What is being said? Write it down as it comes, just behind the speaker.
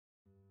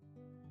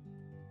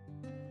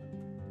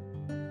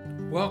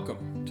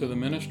Welcome to the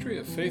ministry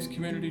of Faith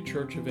Community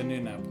Church of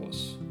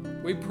Indianapolis.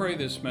 We pray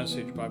this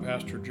message by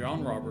Pastor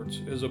John Roberts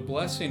is a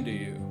blessing to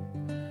you.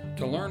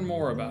 To learn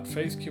more about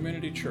Faith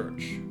Community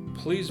Church,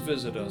 please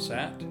visit us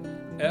at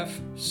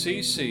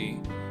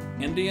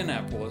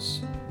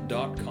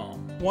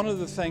fccindianapolis.com. One of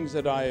the things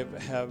that I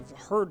have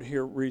heard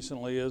here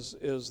recently is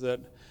that,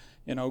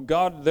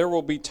 God, there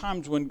will be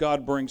times when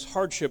God brings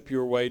hardship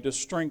your way to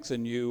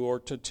strengthen you or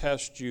to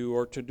test you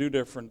or to do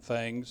different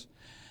things.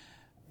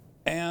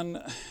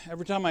 And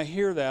every time I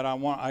hear that,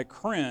 I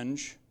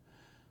cringe,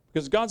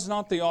 because God's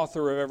not the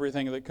author of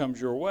everything that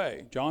comes your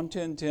way. John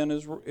 10:10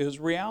 is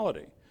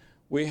reality.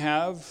 We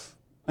have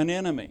an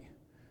enemy.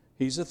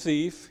 He's a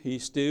thief. He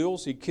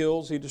steals, he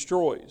kills, he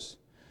destroys.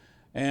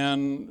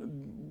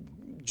 And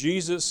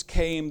Jesus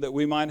came that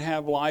we might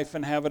have life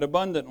and have it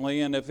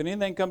abundantly. And if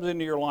anything comes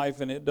into your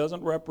life and it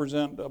doesn't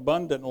represent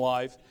abundant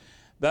life,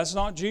 that's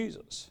not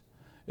Jesus.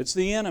 It's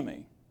the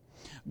enemy.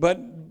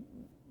 But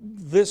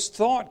this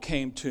thought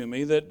came to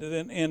me that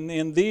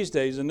in these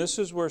days, and this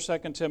is where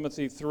 2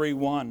 Timothy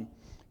 3:1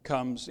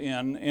 comes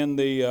in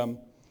the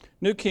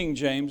New King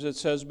James, it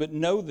says, "But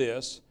know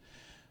this,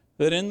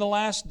 that in the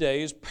last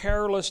days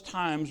perilous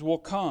times will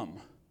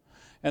come."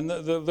 And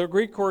the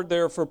Greek word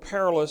there for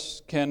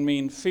perilous can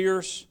mean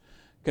fierce,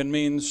 can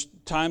mean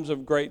times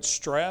of great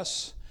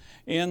stress.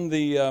 In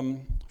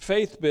the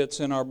faith bits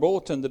in our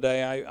bulletin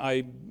today,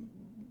 I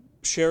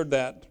shared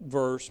that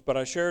verse, but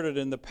I shared it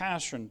in the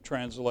Passion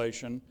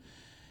Translation.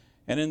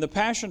 And in the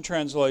Passion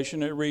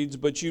Translation, it reads,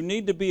 "But you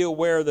need to be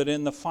aware that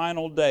in the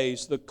final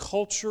days, the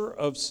culture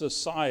of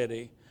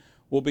society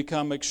will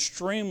become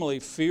extremely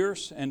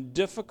fierce and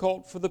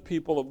difficult for the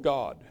people of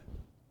God."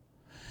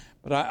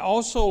 But I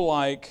also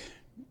like,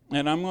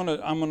 and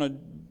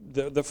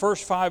the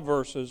first 5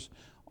 verses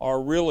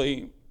are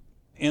really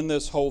in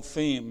this whole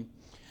theme,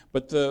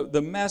 but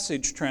the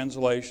Message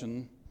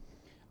translation,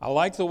 I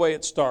like the way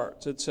it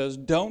starts. It says,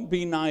 "Don't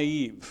be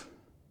naive."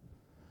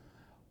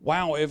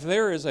 Wow, if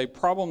there is a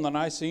problem that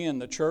I see in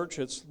the church,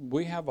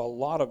 we have a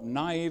lot of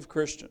naive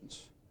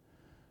Christians.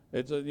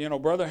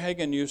 Brother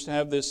Hagin used to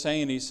have this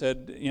saying. He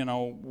said,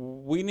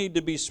 we need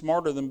to be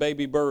smarter than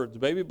baby birds.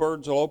 Baby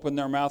birds will open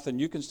their mouth and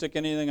you can stick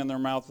anything in their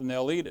mouth and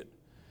they'll eat it.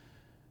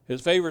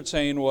 His favorite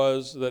saying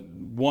was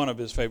one of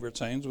his favorite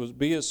sayings was,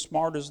 "Be as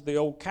smart as the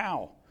old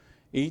cow.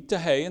 Eat the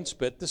hay and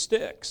spit the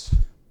sticks."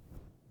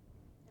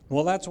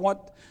 Well, that's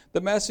what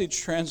the Message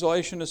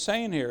translation is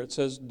saying here. It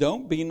says,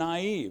 don't be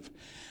naive.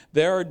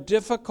 There are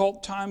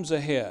difficult times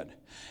ahead.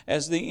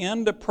 As the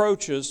end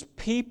approaches,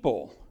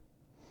 people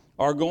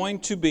are going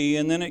to be,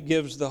 and then it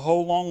gives the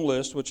whole long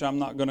list, which I'm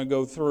not going to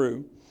go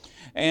through.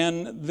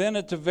 And then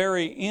at the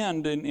very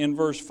end, in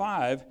verse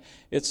 5,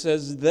 it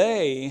says,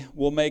 "They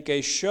will make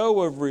a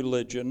show of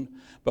religion,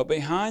 but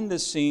behind the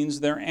scenes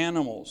they're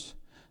animals.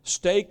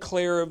 Stay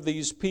clear of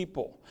these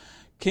people."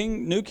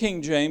 New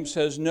King James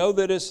says, "Know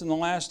that it's in the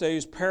last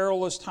days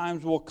perilous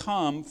times will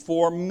come,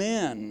 for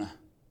men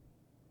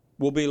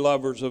will be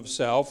lovers of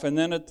self." And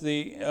then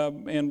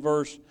in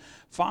verse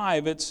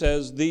 5 it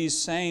says, "These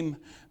same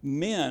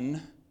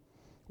men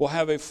will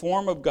have a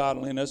form of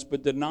godliness,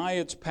 but deny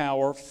its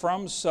power.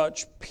 From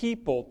such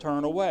people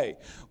turn away."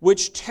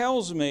 Which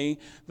tells me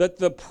that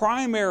the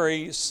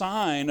primary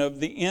sign of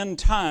the end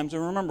times,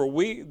 and remember,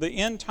 the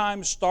end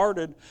times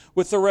started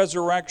with the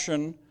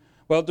resurrection.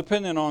 Well,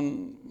 depending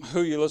on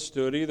who you listen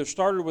to, it either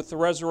started with the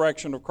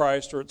resurrection of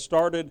Christ or it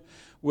started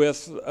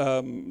with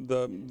on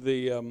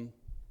the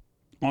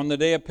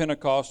day of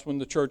Pentecost when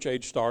the church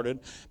age started.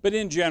 But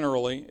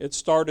generally, it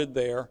started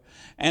there,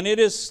 and it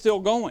is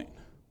still going.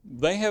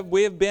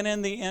 We have been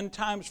in the end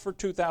times for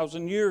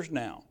 2,000 years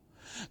now.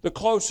 The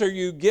closer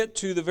you get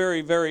to the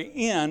very, very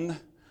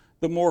end,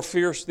 the more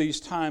fierce these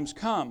times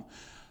come.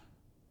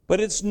 But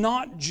it's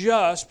not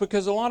just,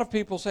 because a lot of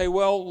people say,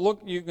 well,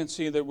 look, you can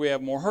see that we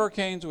have more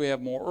hurricanes, we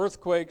have more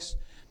earthquakes.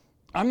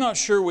 I'm not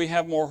sure we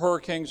have more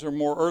hurricanes or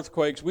more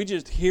earthquakes. We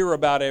just hear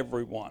about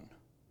every one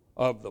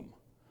of them.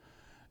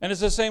 And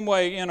it's the same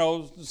way,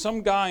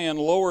 some guy in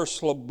Lower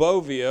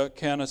Slobovia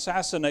can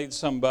assassinate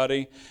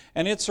somebody,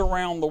 and it's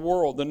around the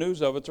world. The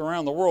news of it's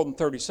around the world in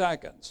 30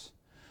 seconds.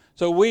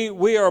 So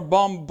we are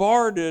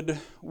bombarded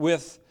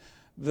with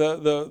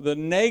the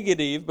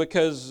negative,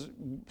 because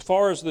as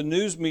far as the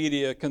news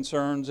media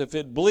concerns, if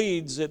it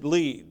bleeds, it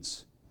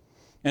leads.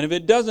 And if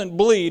it doesn't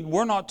bleed,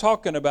 we're not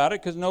talking about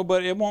it because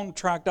it won't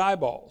attract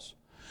eyeballs.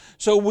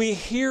 So we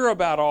hear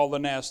about all the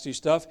nasty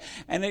stuff,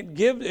 and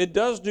it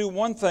does do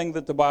one thing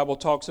that the Bible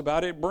talks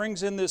about. It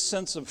brings in this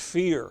sense of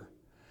fear,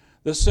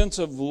 the sense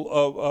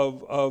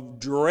of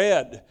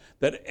dread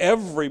that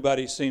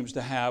everybody seems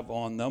to have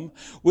on them,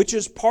 which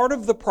is part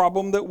of the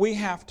problem that we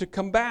have to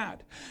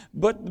combat.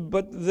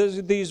 But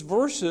these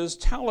verses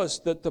tell us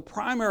that the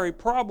primary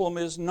problem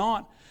is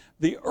not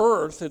the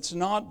earth, it's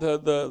not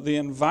the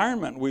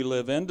environment we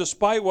live in,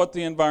 despite what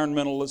the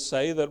environmentalists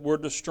say, that we're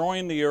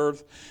destroying the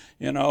earth.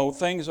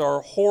 Things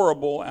are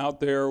horrible out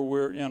there.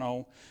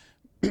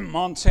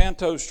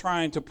 Monsanto's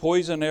trying to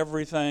poison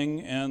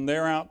everything, and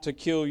they're out to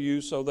kill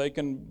you so they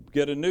can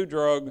get a new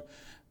drug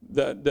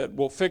that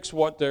will fix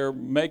what they're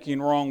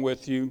making wrong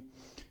with you.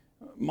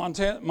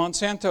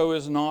 Monsanto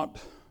is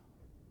not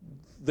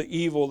the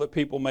evil that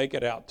people make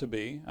it out to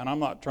be, and I'm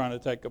not trying to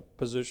take a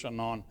position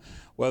on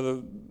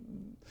whether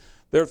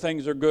their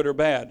things are good or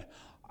bad.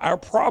 Our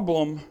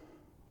problem,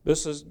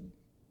 this is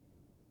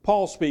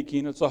Paul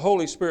speaking, it's the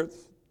Holy Spirit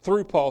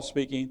through Paul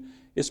speaking,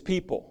 is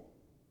people.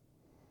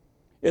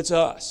 It's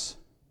us.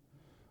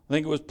 I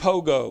think it was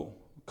Pogo,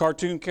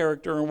 cartoon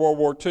character in World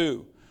War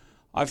II.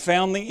 I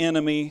found the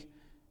enemy,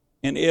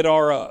 and it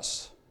are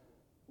us.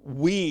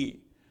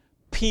 We,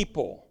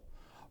 people,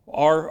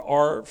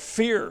 are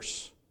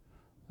fierce.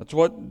 That's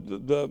what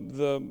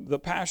the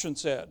Passion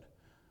said.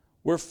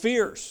 We're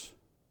fierce.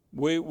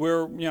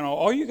 We're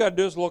all you got to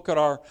do is look at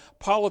our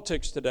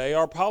politics today.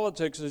 Our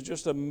politics is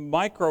just a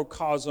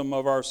microcosm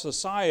of our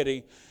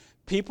society.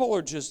 People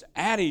are just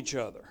at each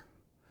other.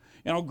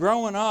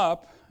 Growing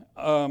up,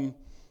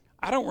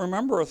 I don't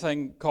remember a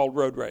thing called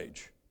road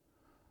rage.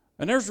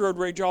 And there's road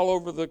rage all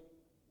over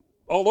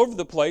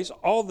the place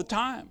all the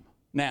time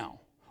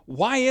now.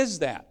 Why is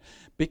that?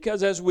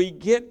 Because as we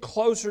get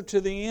closer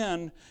to the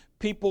end,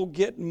 people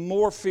get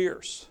more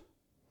fierce.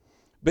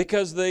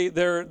 Because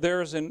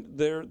there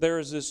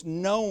is this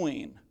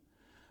knowing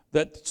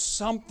that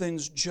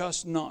something's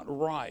just not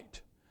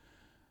right.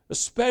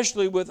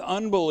 Especially with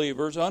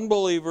unbelievers.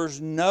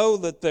 Unbelievers know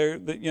that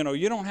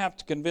you don't have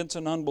to convince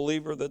an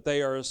unbeliever that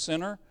they are a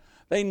sinner.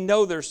 They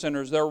know they're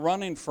sinners. They're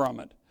running from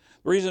it.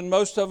 The reason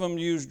most of them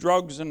use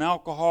drugs and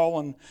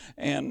alcohol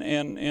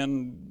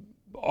and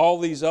all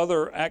these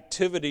other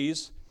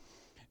activities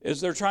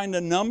is they're trying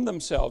to numb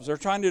themselves. They're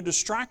trying to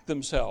distract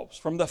themselves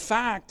from the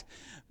fact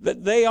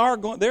that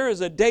there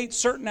is a date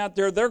certain out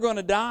there they're going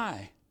to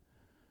die.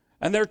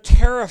 And they're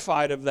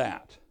terrified of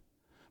that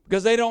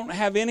because they don't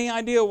have any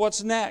idea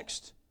what's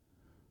next.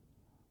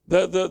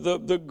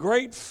 The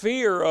great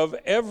fear of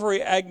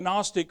every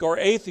agnostic or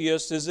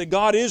atheist is that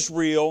God is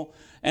real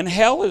and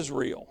hell is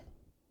real.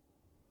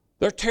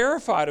 They're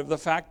terrified of the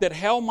fact that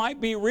hell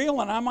might be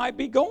real and I might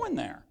be going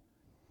there.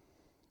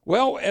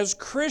 Well, as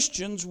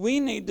Christians, we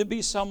need to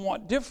be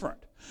somewhat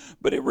different.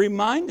 But it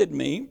reminded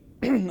me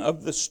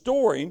of the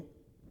story,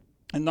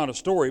 and not a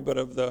story, but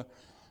of the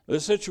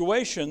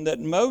situation that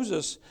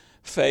Moses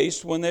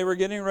faced when they were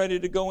getting ready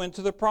to go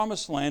into the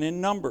promised land in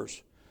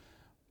Numbers,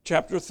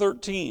 chapter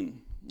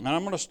 13. And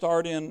I'm going to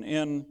start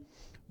in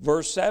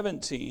verse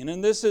 17.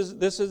 And this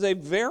is a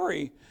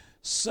very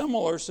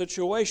similar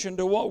situation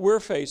to what we're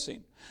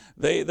facing.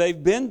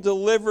 They've been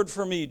delivered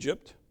from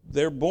Egypt.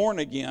 They're born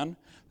again.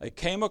 They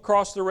came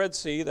across the Red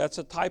Sea. That's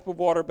a type of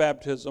water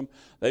baptism.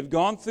 They've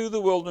gone through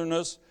the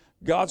wilderness.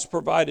 God's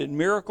provided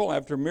miracle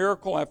after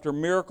miracle after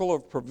miracle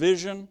of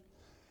provision.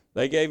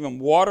 They gave them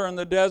water in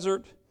the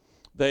desert.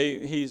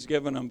 He's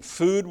given them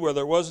food where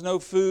there was no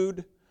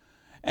food.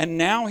 And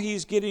now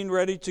he's getting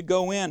ready to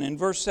go in. In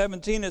verse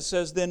 17 it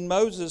says, Then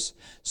Moses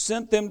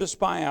sent them to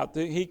spy out.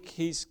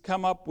 He's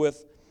come up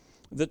with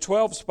the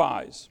 12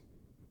 spies,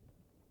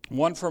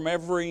 one from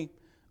every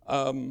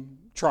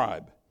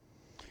tribe.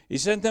 He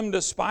sent them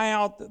to spy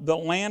out the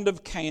land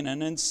of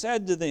Canaan and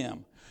said to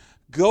them,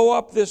 Go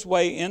up this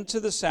way into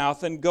the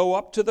south and go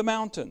up to the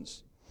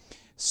mountains.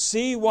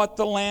 See what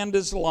the land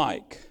is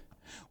like,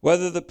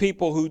 whether the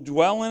people who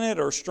dwell in it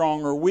are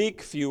strong or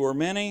weak, few or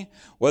many,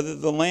 whether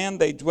the land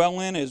they dwell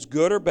in is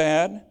good or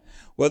bad,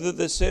 whether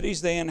the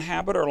cities they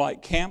inhabit are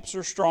like camps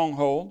or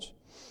strongholds,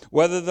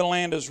 whether the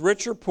land is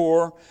rich or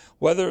poor,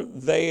 whether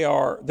there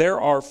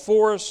are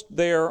forests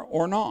there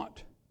or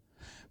not.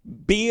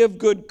 Be of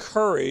good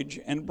courage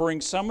and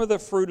bring some of the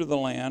fruit of the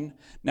land.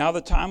 Now the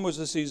time was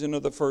the season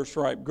of the first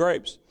ripe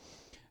grapes.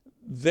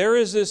 There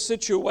is this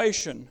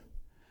situation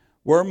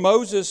where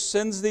Moses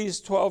sends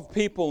these 12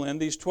 people in,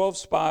 these 12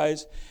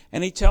 spies,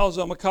 and he tells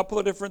them a couple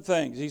of different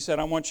things. He said,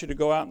 I want you to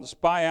go out and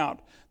spy out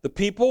the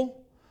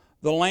people,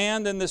 the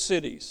land, and the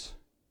cities.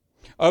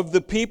 Of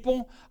the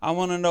people, I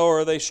want to know,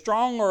 are they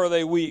strong or are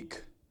they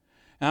weak?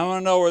 And I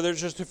want to know, are there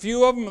just a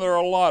few of them or are there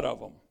a lot of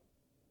them?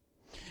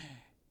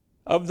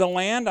 Of the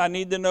land, I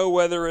need to know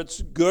whether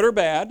it's good or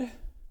bad.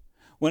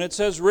 When it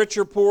says rich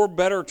or poor,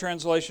 better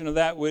translation of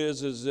that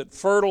is it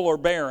fertile or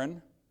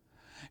barren?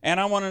 And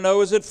I want to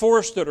know, is it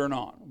forested or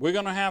not? We're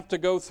going to have to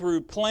go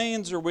through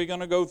plains or are we going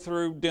to go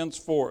through dense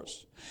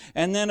forests?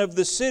 And then of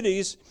the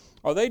cities,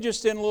 are they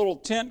just in little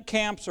tent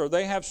camps or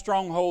they have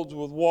strongholds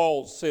with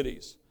walls,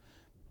 cities?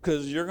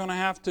 Because you're going to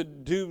have to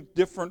do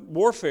different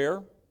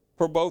warfare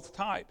for both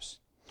types.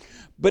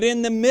 But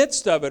in the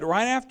midst of it,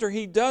 right after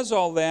he does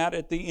all that,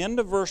 at the end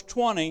of verse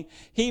 20,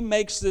 he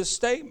makes this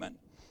statement,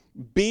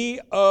 Be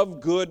of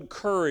good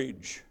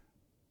courage.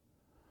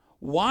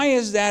 Why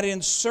is that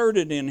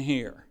inserted in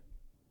here?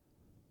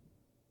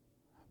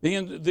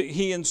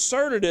 He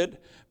inserted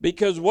it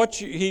because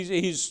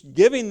he's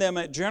giving them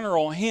a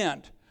general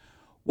hint.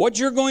 What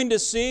you're going to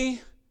see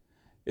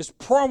is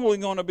probably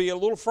going to be a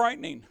little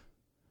frightening.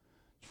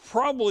 It's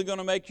probably going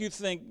to make you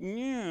think,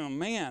 yeah,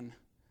 man,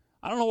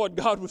 I don't know what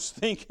God was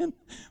thinking.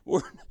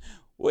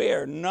 We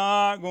are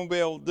not going to be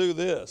able to do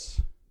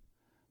this.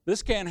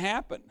 This can't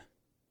happen.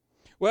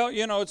 Well,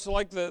 it's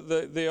like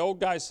the old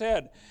guy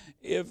said,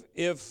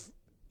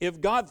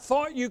 if God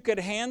thought you could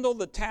handle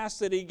the task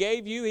that He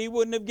gave you, He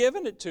wouldn't have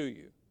given it to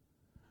you.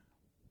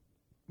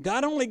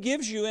 God only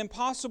gives you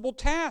impossible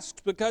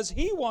tasks because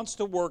He wants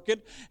to work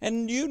it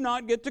and you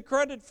not get the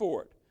credit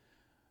for it.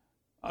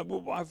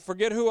 I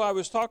forget who I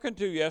was talking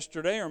to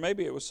yesterday, or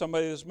maybe it was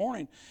somebody this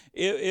morning.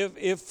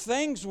 If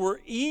things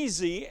were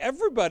easy,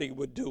 everybody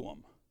would do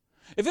them.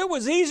 If it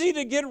was easy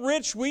to get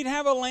rich, we'd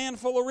have a land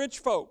full of rich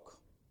folk.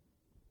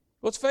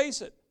 Let's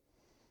face it.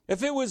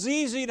 If it was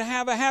easy to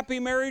have a happy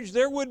marriage,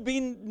 there would be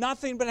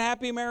nothing but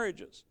happy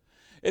marriages.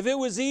 If it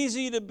was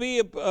easy to be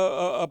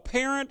a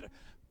parent,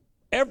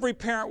 every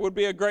parent would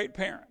be a great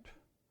parent.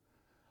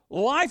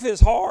 Life is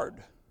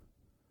hard.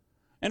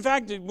 In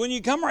fact, when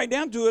you come right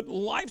down to it,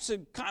 life's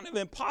kind of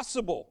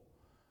impossible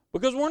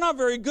because we're not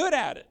very good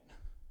at it.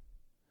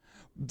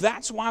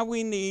 That's why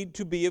we need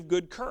to be of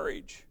good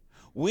courage.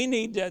 We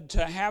need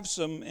to have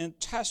some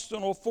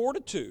intestinal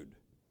fortitude.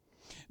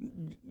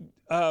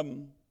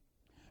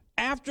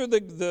 After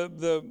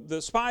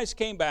the spies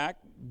came back,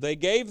 they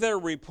gave their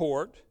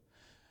report,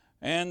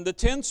 and the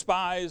 10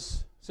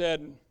 spies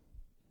said,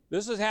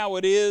 this is how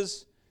it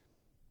is.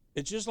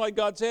 It's just like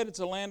God said, it's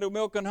a land of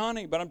milk and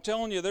honey, but I'm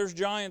telling you, there's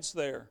giants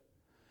there,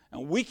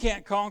 and we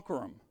can't conquer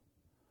them.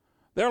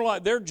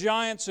 They're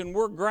giants, and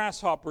we're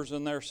grasshoppers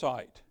in their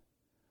sight.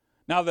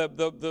 Now,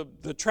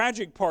 the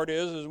tragic part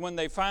is when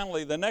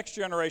the next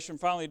generation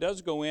finally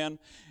does go in,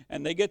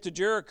 and they get to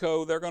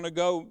Jericho, they're going to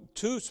go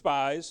 2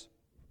 spies.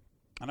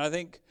 And I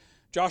think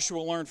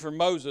Joshua learned from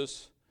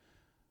Moses.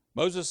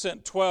 Moses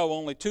sent 12,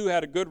 only 2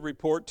 had a good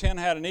report, 10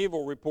 had an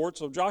evil report.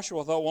 So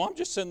Joshua thought, well, I'm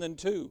just sending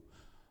 2.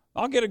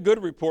 I'll get a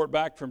good report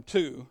back from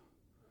 2.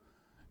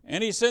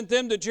 And he sent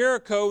them to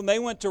Jericho, and they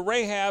went to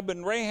Rahab,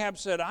 and Rahab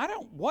said,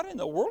 what in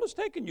the world is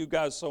taking you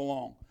guys so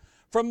long?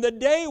 From the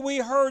day we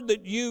heard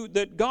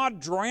that God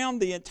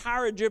drowned the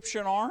entire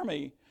Egyptian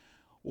army,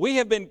 we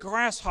have been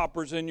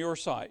grasshoppers in your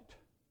sight.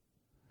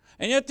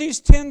 And yet these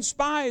 10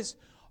 spies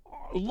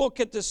look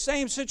at the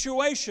same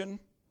situation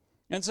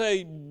and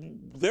say,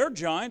 they're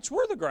giants,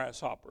 we're the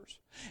grasshoppers.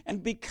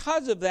 And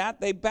because of that,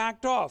 they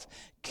backed off.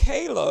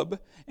 Caleb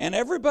and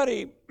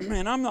everybody,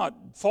 and I'm not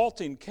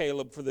faulting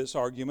Caleb for this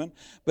argument,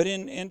 but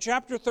in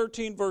chapter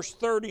 13, verse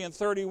 30 and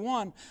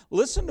 31,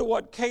 listen to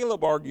what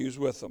Caleb argues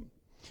with them.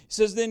 He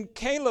says, then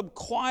Caleb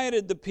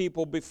quieted the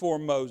people before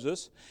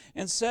Moses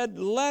and said,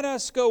 let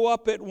us go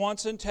up at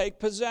once and take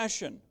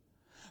possession,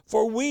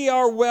 for we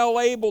are well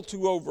able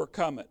to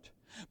overcome it.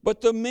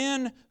 But the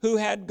men who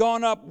had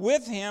gone up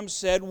with him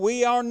said,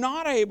 we are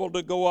not able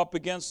to go up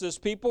against this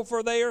people,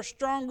 for they are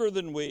stronger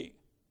than we.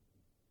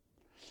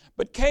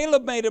 But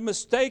Caleb made a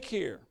mistake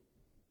here.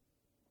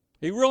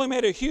 He really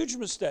made a huge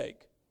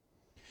mistake.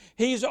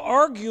 He's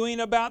arguing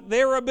about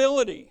their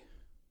ability.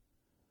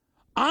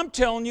 I'm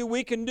telling you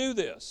we can do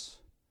this.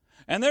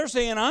 And they're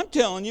saying, I'm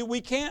telling you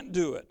we can't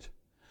do it.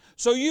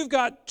 So you've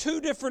got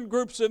 2 different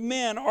groups of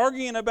men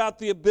arguing about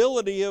the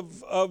ability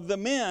of the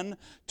men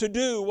to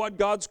do what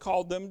God's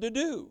called them to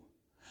do.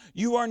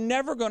 You are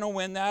never going to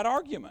win that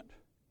argument.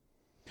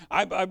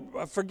 I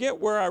forget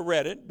where I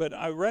read it, but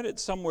I read it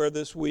somewhere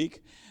this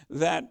week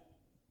that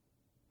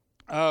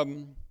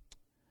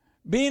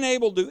being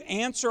able to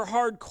answer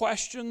hard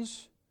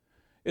questions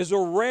is a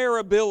rare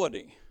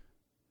ability.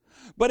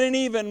 But an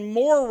even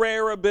more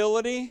rare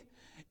ability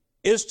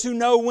is to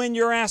know when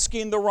you're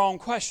asking the wrong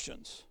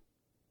questions.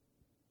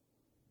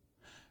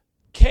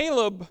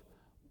 Caleb,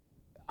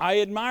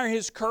 I admire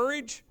his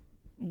courage.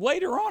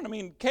 Later on,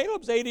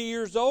 Caleb's 80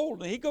 years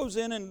old, and he goes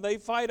in and they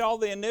fight all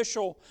the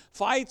initial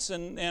fights,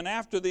 and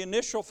after the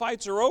initial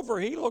fights are over,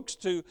 he looks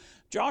to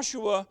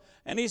Joshua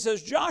and he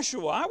says,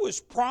 Joshua, I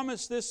was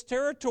promised this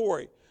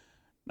territory.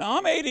 Now,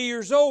 I'm 80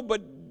 years old,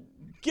 but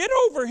get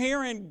over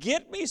here and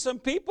get me some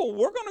people.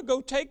 We're going to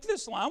go take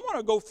this land. I want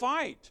to go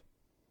fight.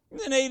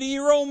 An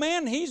 80-year-old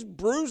man, he's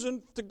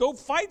bruising to go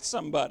fight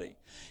somebody.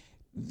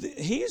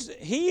 He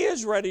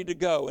is ready to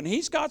go, and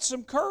he's got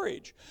some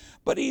courage,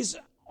 but he's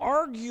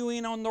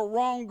arguing on the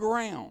wrong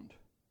ground.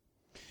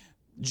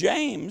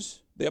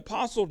 James, the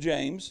Apostle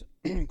James,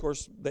 of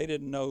course, they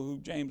didn't know who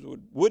James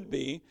would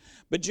be,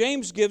 but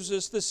James gives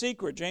us the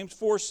secret, James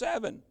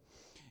 4:7.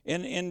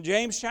 In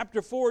James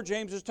chapter 4,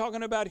 James is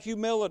talking about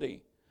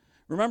humility.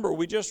 Remember,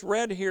 we just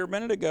read here a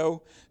minute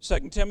ago,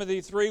 2 Timothy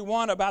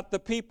 3:1, about the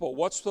people.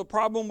 What's the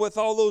problem with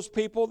all those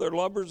people? They're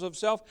lovers of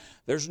self.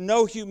 There's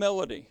no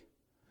humility.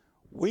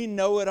 We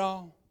know it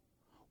all.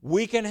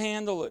 We can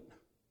handle it.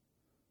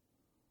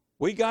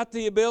 We got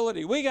the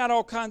ability. We got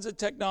all kinds of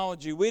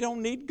technology. We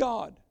don't need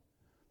God.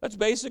 That's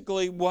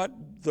basically what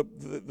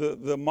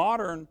the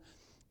modern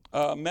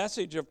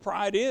message of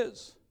pride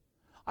is.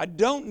 I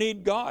don't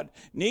need God.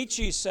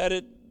 Nietzsche said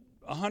it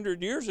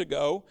 100 years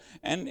ago,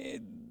 and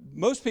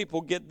most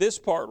people get this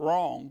part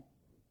wrong.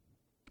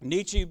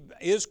 Nietzsche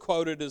is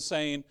quoted as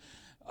saying,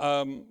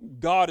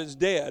 God is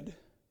dead.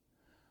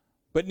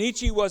 But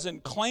Nietzsche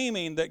wasn't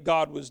claiming that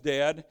God was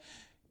dead.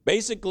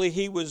 Basically,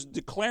 he was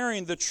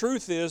declaring the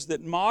truth is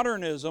that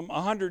modernism,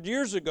 100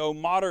 years ago,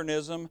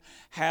 modernism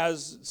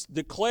has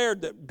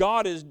declared that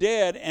God is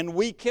dead and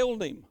we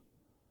killed him.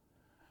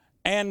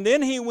 And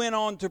then he went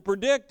on to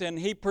predict, and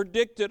he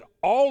predicted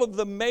all of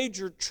the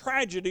major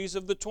tragedies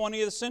of the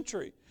 20th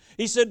century.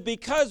 He said,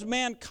 because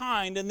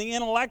mankind and the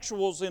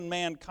intellectuals in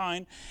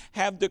mankind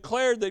have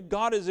declared that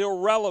God is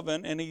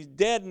irrelevant and he's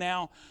dead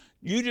now,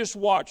 you just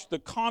watch. The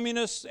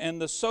communists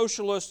and the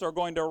socialists are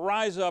going to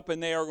rise up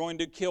and they are going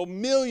to kill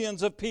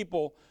millions of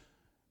people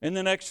in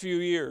the next few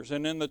years.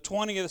 And in the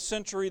 20th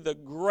century, the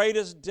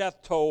greatest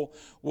death toll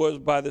was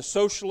by the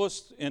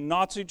socialists in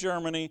Nazi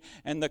Germany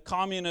and the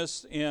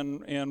communists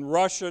in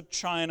Russia,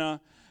 China,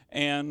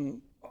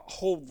 and a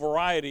whole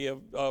variety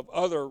of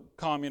other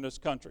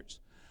communist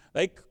countries.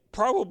 They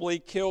probably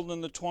killed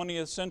in the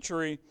 20th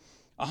century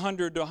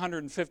 100 to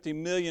 150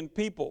 million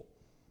people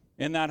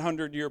in that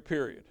 100-year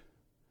period.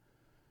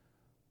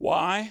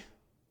 Why?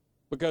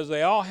 Because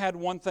they all had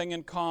one thing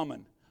in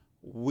common.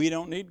 We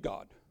don't need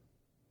God.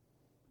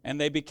 And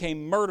they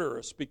became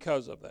murderous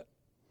because of it.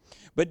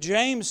 But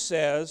James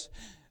says,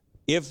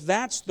 if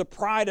that's the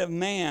pride of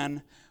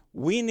man,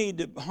 we need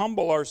to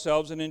humble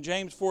ourselves. And in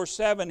James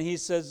 4:7, he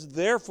says,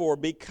 therefore,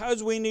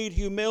 because we need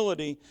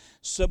humility,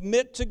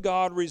 submit to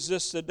God,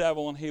 resist the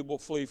devil, and he will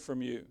flee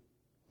from you.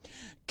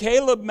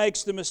 Caleb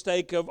makes the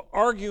mistake of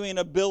arguing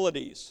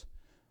abilities.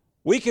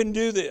 We can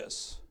do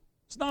this.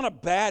 It's not a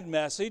bad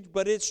message,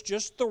 but it's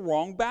just the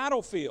wrong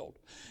battlefield.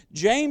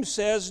 James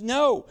says,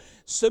 no,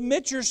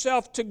 submit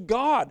yourself to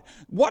God.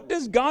 What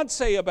does God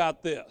say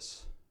about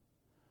this?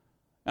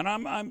 And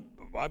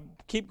I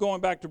keep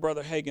going back to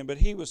Brother Hagin, but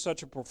he was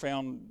such a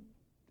profound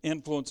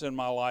influence in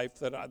my life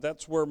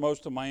that's where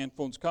most of my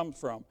influence comes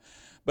from.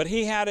 But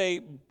he had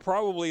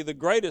probably the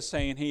greatest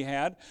saying he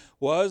had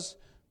was,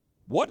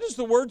 what does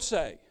the Word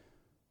say?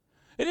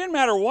 It didn't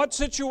matter what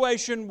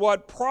situation,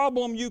 what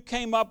problem you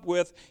came up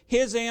with,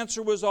 his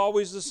answer was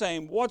always the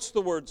same. What's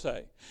the Word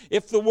say?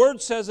 If the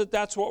Word says it,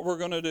 that's what we're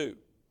going to do.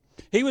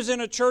 He was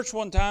in a church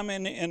one time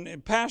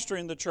and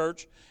pastoring the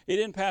church. He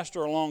didn't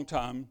pastor a long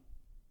time,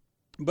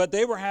 but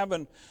they were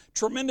having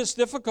tremendous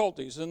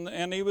difficulties.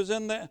 And he was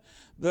in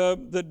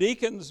the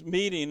deacons'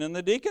 meeting, and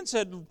the deacon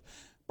said,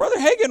 Brother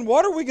Hagin,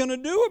 what are we going to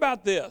do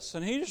about this?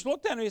 And he just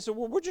looked at him and he said,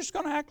 well, we're just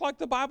going to act like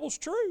the Bible's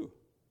true.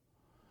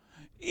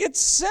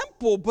 It's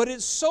simple, but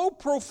it's so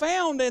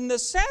profound. And the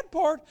sad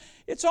part,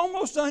 it's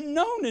almost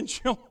unknown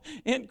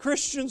in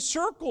Christian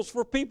circles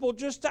for people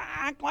just to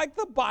act like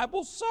the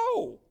Bible's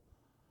so.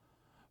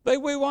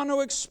 We want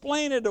to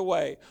explain it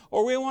away.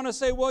 Or we want to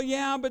say, well,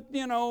 yeah, but,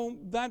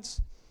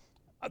 that's...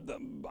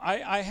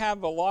 I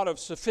have a lot of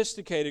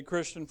sophisticated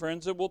Christian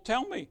friends that will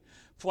tell me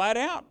flat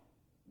out,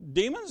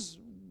 demons,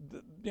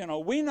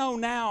 we know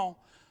now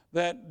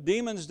that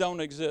demons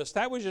don't exist.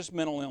 That was just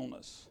mental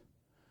illness.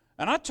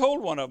 And I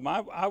told one of them,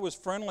 I was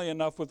friendly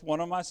enough with one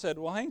of them, I said,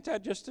 well, ain't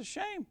that just a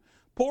shame?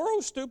 Poor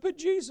old stupid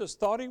Jesus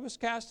thought he was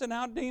casting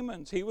out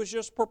demons. He was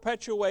just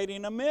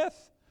perpetuating a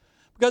myth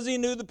because he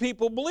knew the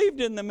people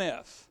believed in the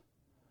myth.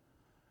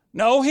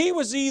 No, he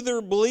was either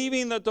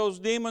believing that those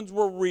demons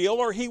were real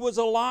or he was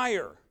a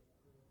liar.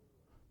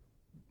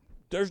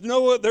 There's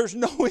no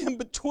in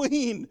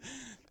between.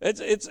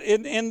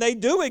 And they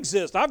do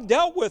exist. I've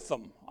dealt with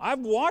them.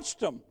 I've watched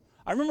them.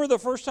 I remember the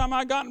first time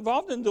I got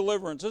involved in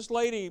deliverance, this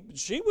lady,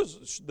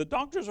 the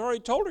doctors already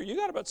told her, you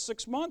got about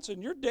 6 months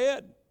and you're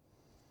dead.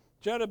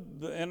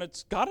 And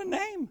it's got a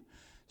name,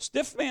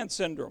 stiff man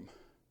syndrome.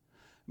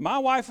 My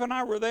wife and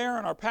I were there,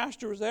 and our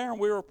pastor was there, and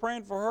we were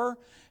praying for her,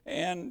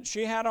 and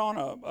she had on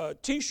a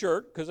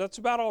T-shirt, because that's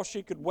about all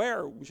she could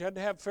wear. She had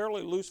to have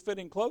fairly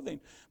loose-fitting clothing,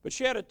 but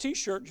she had a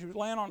T-shirt, and she was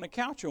laying on the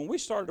couch, and when we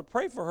started to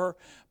pray for her,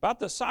 about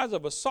the size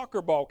of a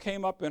soccer ball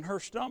came up in her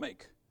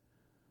stomach.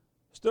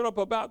 Stood up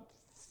about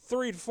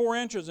 3 to 4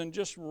 inches and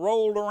just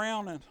rolled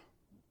around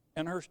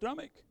in her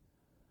stomach.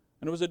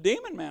 And it was a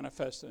demon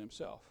manifesting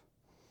himself.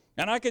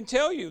 And I can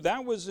tell you,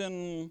 that was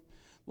in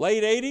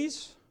late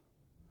 80s,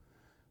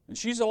 and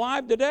she's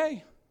alive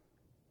today.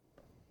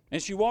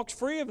 And she walks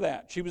free of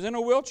that. She was in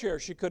a wheelchair.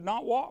 She could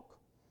not walk.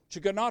 She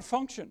could not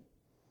function.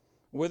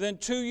 Within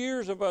 2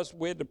 years of us,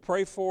 we had to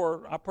pray for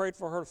her. I prayed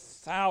for her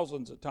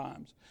thousands of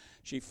times.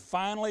 She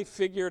finally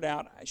figured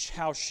out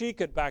how she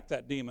could back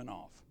that demon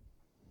off.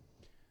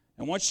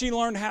 And once she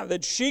learned how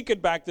that she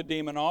could back the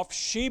demon off,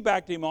 she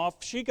backed him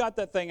off. She got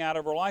that thing out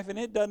of her life, and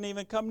it doesn't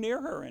even come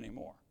near her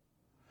anymore.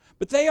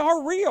 But they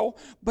are real,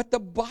 but the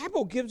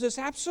Bible gives us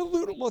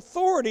absolute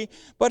authority.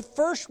 But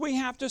first we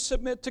have to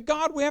submit to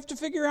God. We have to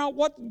figure out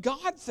what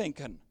God's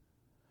thinking.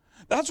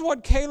 That's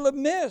what Caleb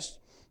missed.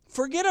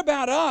 Forget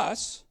about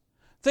us.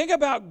 Think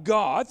about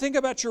God. Think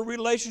about your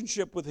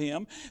relationship with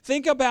Him.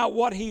 Think about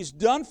what He's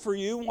done for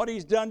you, what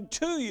He's done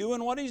to you,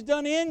 and what He's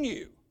done in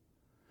you.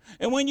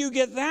 And when you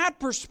get that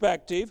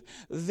perspective,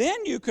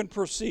 then you can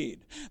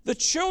proceed. The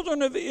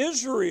children of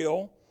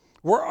Israel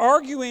were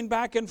arguing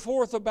back and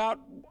forth about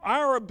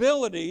our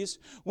abilities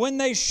when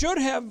they should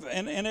have,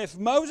 and if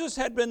Moses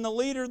had been the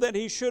leader that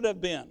he should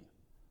have been,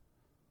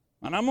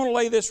 And I'm going to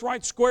lay this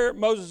right square at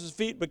Moses'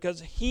 feet because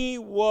he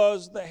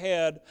was the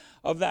head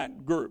of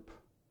that group.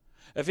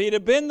 If he'd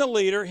have been the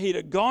leader, he'd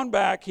have gone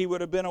back, he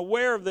would have been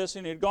aware of this,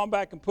 and he'd gone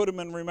back and put them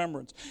in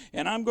remembrance.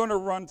 And I'm going to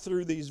run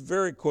through these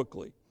very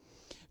quickly.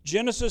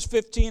 Genesis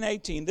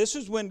 15:18. This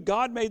is when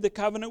God made the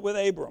covenant with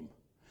Abram.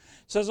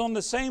 It says, on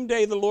the same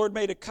day the Lord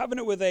made a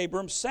covenant with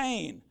Abram,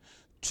 saying,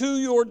 to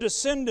your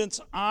descendants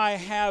I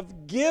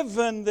have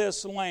given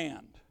this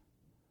land.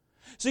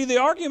 See, the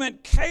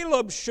argument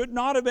Caleb should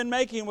not have been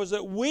making was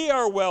that we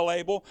are well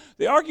able.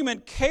 The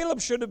argument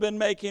Caleb should have been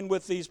making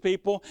with these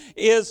people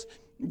is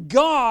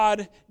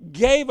God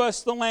gave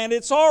us the land.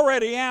 It's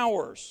already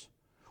ours.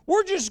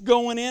 We're just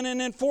going in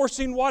and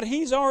enforcing what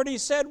He's already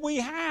said we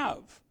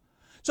have.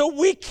 So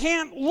we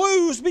can't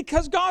lose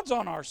because God's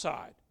on our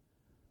side.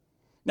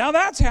 Now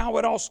that's how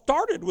it all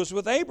started, was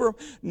with Abram.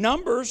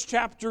 Numbers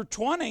chapter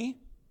 20.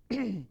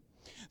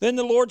 Then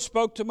the Lord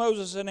spoke to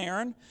Moses and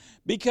Aaron,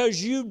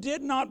 because you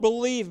did not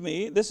believe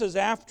me. This is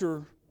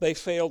after they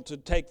failed to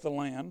take the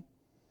land.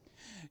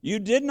 You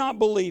did not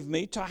believe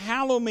me to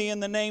hallow me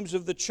in the names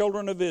of the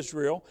children of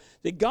Israel.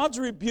 That God's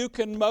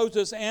rebuking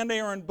Moses and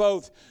Aaron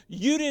both.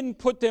 You didn't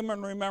put them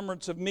in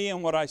remembrance of me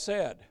and what I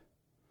said.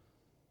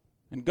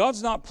 And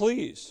God's not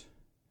pleased.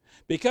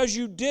 Because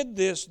you did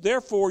this,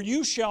 therefore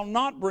you shall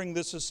not bring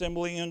this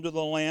assembly into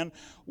the land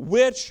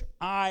which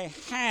I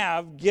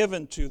have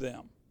given to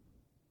them.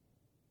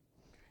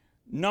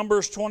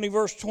 Numbers 20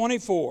 verse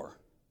 24.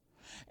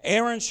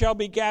 Aaron shall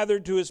be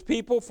gathered to his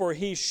people, for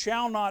he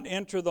shall not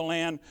enter the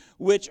land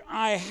which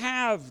I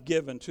have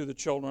given to the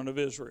children of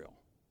Israel.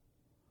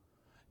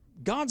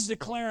 God's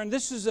declaring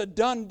this is a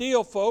done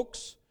deal,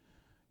 folks.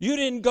 You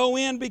didn't go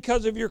in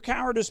because of your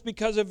cowardice,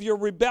 because of your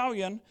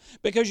rebellion,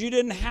 because you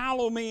didn't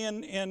hallow me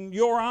in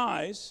your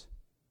eyes.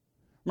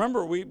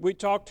 Remember, we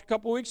talked a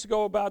couple weeks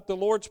ago about the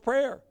Lord's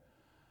Prayer.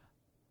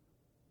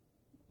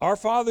 Our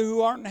Father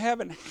who art in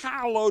heaven,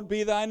 hallowed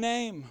be thy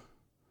name.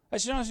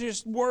 That's not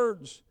just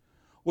words.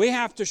 We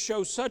have to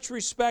show such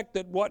respect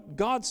that what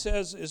God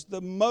says is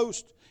the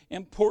most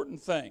important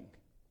thing.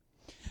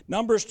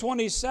 Numbers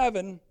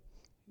 27,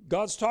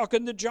 God's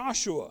talking to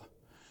Joshua.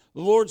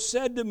 The Lord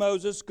said to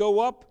Moses, go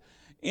up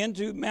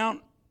into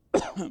Mount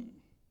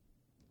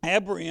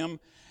Abarim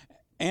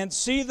and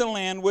see the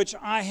land which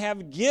I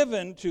have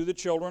given to the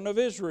children of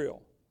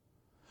Israel.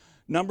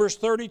 Numbers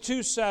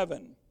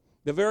 32:7.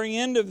 The very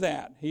end of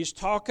that, he's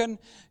talking,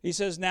 he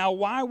says, now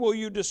why will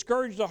you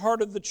discourage the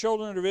heart of the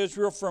children of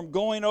Israel from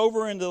going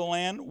over into the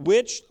land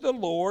which the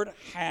Lord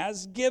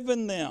has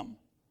given them?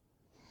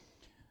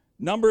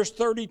 Numbers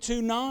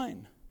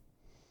 32:9.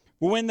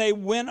 When they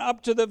went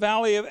up to the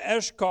valley of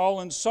Eshcol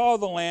and saw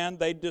the land,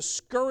 they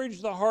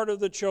discouraged the heart of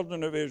the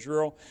children of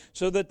Israel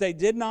so that they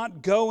did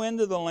not go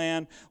into the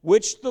land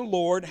which the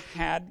Lord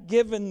had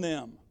given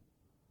them.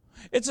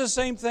 It's the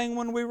same thing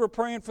when we were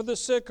praying for the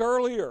sick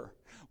earlier.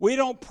 We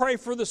don't pray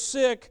for the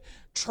sick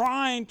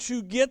trying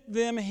to get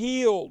them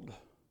healed.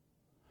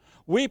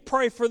 We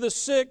pray for the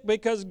sick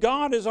because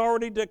God has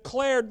already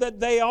declared that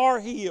they are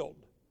healed.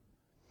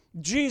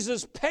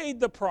 Jesus paid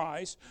the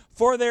price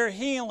for their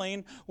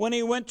healing when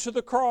He went to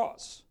the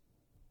cross.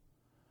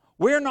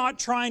 We're not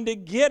trying to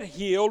get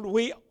healed.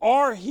 We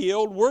are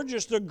healed. We're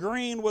just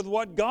agreeing with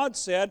what God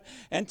said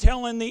and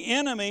telling the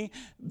enemy,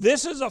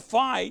 this is a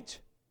fight.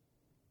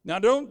 Now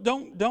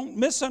don't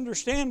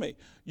misunderstand me.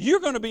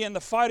 You're going to be in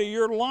the fight of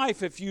your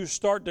life if you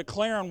start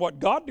declaring what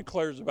God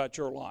declares about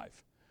your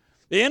life.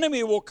 The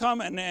enemy will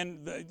come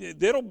and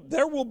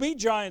there will be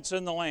giants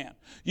in the land.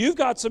 You've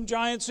got some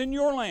giants in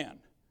your land.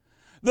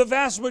 The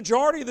vast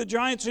majority of the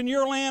giants in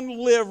your land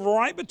live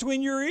right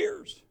between your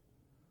ears.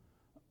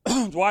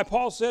 That's why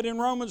Paul said in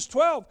Romans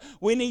 12,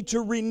 we need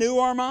to renew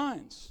our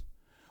minds.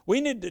 We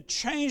need to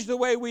change the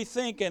way we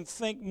think and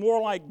think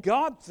more like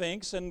God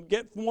thinks and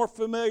get more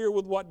familiar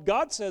with what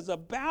God says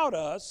about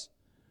us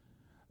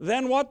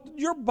than what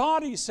your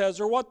body says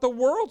or what the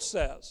world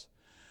says.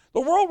 The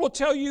world will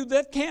tell you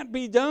that can't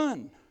be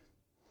done.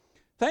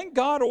 Thank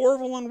God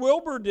Orville and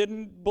Wilbur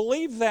didn't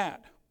believe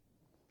that.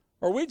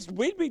 Or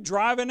we'd be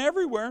driving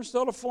everywhere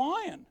instead of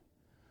flying.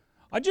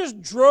 I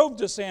just drove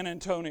to San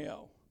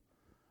Antonio.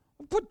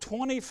 I put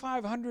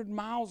 2,500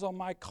 miles on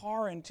my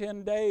car in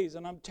 10 days,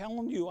 and I'm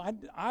telling you,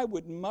 I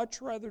would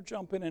much rather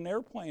jump in an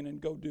airplane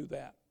and go do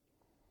that.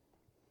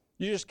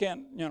 You just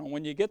can't,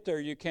 when you get there,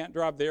 you can't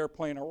drive the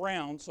airplane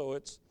around, so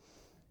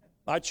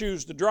I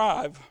choose to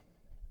drive.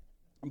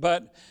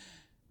 But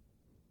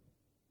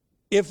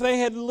if they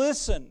had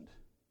listened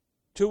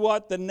to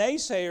what the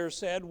naysayers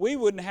said, we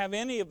wouldn't have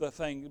any of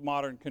the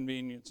modern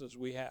conveniences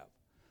we have.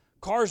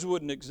 Cars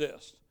wouldn't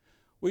exist.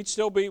 We'd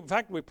still be, in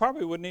fact, we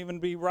probably wouldn't even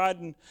be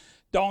riding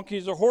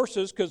donkeys or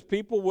horses because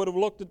people would have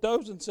looked at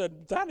those and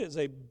said, that is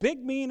a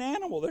big, mean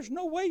animal. There's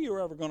no way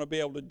you're ever going to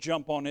be able to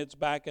jump on its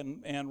back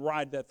and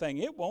ride that thing.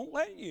 It won't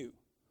let you.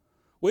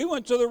 We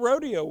went to the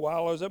rodeo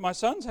while I was at my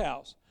son's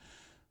house.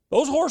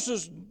 Those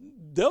horses,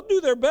 they'll do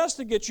their best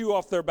to get you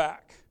off their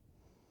back.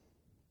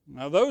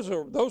 Now,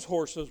 those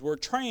horses were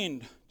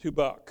trained to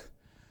buck.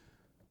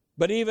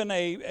 But even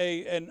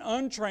an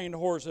untrained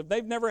horse, if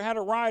they've never had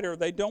a rider,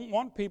 they don't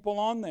want people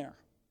on there.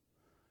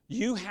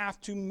 You have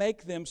to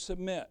make them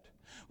submit.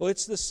 Well,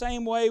 it's the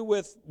same way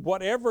with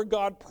whatever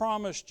God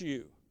promised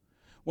you.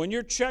 When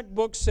your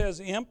checkbook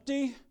says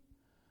empty,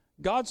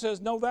 God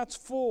says, no, that's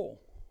full.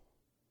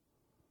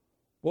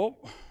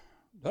 Well,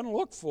 doesn't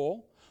look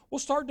full. Well,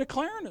 start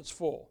declaring it's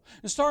full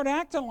and start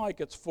acting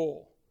like it's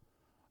full.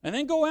 And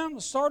then go out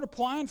and start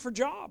applying for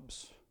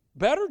jobs,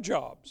 better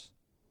jobs.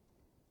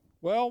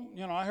 Well,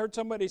 I heard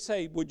somebody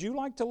say, would you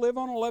like to live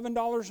on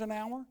 $11 an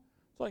hour?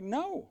 It's like,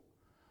 no.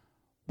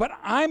 But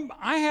I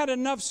had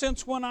enough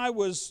sense when I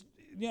was,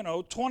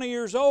 20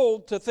 years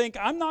old to think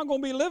I'm not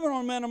going to be living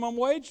on minimum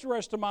wage the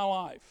rest of my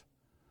life.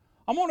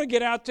 I'm going to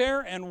get out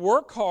there and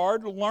work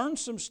hard, learn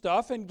some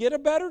stuff, and get a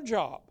better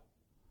job.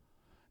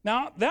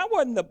 Now, that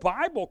wasn't the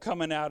Bible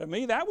coming out of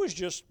me. That was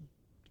just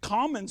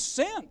common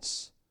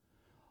sense.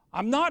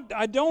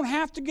 I don't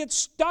have to get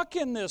stuck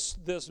in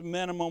this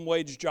minimum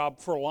wage job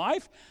for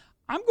life.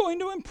 I'm going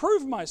to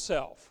improve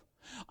myself.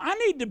 I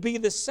need to be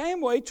the same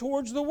way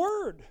towards the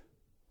Word.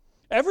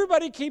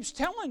 Everybody keeps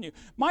telling you.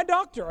 My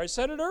doctor, I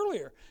said it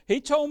earlier, he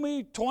told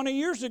me 20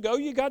 years ago,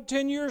 you got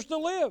 10 years to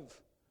live.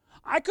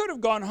 I could have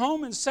gone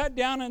home and sat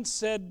down and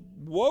said,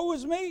 woe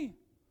is me.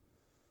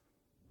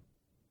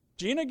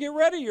 Gina, get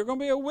ready. You're going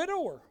to be a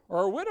widower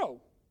or a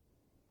widow.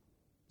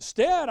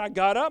 Instead, I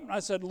got up and I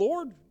said,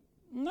 Lord,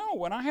 no,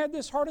 when I had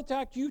this heart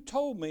attack, you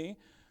told me,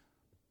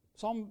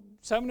 Psalm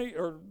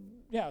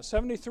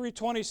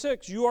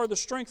 73:26, you are the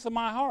strength of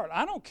my heart.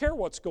 I don't care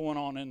what's going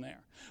on in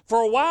there.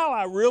 For a while,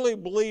 I really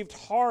believed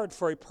hard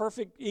for a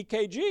perfect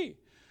EKG.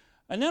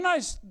 And then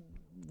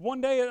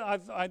one day,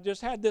 I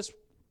just had this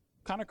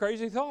kind of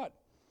crazy thought.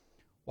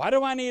 Why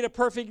do I need a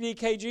perfect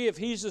EKG if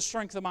he's the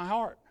strength of my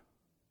heart?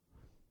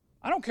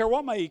 I don't care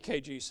what my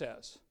EKG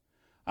says.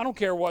 I don't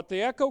care what the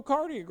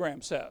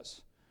echocardiogram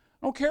says.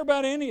 I don't care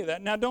about any of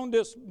that. Now, don't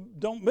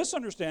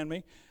misunderstand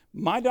me.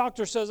 My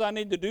doctor says I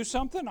need to do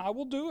something, I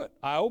will do it.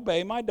 I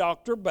obey my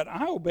doctor, but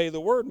I obey the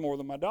Word more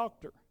than my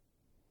doctor.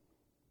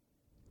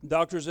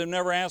 Doctors have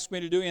never asked me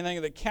to do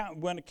anything that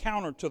went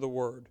counter to the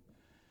Word.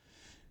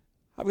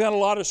 I've got a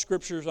lot of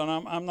scriptures, and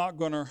I'm not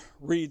going to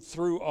read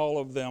through all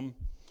of them,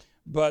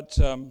 but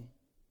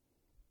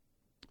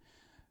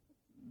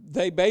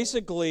they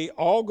basically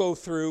all go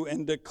through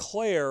and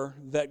declare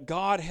that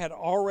God had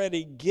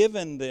already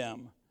given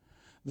them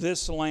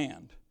this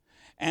land.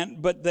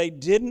 But they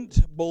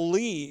didn't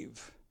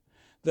believe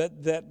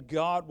that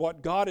God,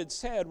 what God had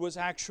said was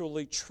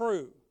actually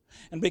true.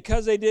 And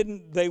because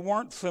they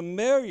weren't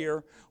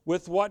familiar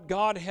with what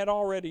God had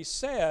already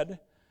said,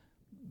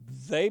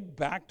 they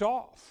backed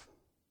off.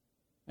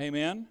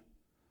 Amen?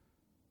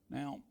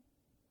 Now,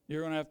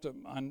 you're going to have to,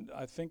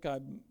 I think I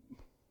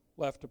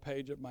left a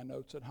page of my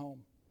notes at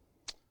home.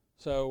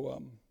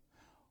 So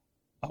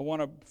I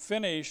want to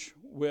finish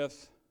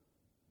with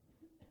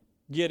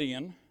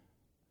Gideon.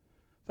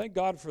 Thank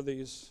God for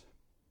these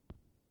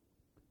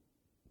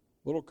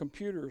little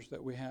computers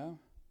that we have.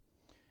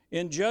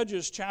 In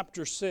Judges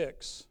chapter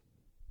 6,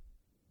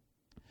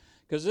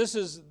 because this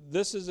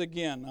is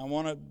again, I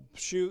want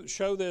to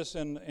show this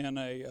in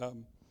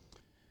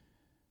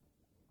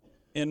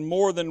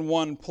more than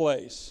one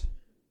place.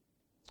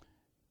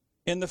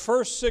 In the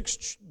first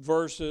 6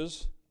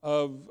 verses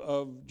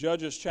of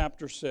Judges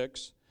chapter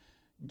 6,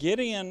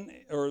 Gideon,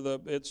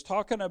 it's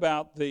talking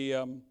about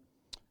the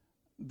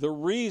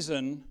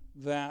reason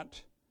that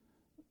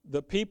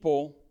the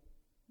people,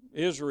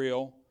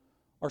 Israel,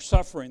 are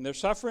suffering. They're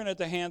suffering at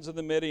the hands of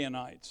the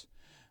Midianites.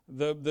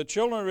 The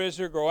children of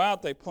Israel go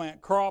out, they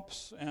plant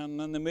crops, and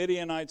then the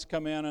Midianites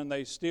come in and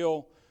they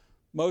steal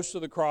most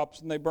of the crops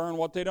and they burn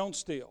what they don't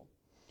steal.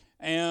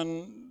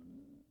 And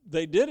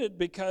they did it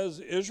because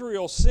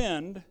Israel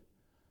sinned,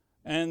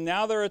 and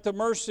now they're at the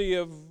mercy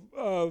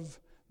of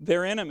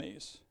their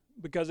enemies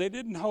because they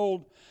didn't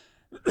hold,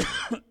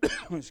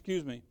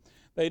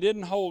 they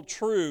didn't hold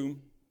true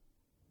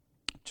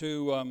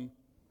to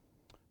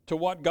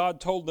what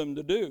God told them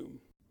to do.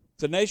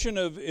 The nation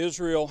of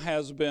Israel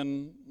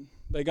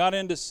they got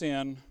into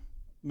sin.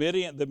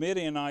 The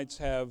Midianites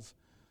have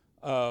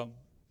been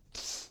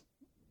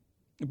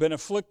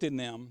afflicting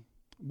them.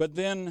 But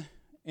then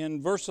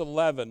in verse 6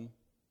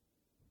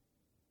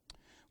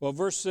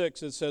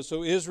 it says,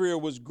 so Israel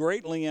was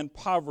greatly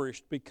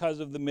impoverished because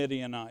of the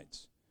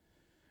Midianites.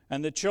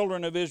 And the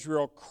children of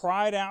Israel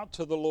cried out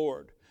to the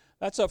Lord.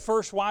 That's the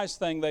first wise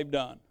thing they've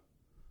done.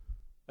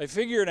 They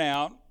figured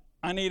out,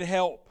 I need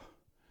help.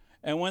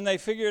 And when they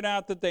figured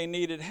out that they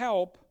needed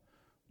help,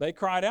 they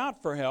cried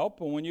out for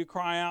help. And when you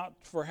cry out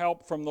for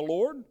help from the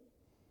Lord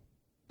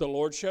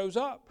shows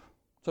up.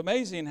 It's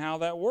amazing how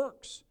that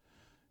works.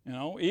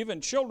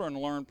 Even children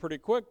learn pretty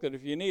quick that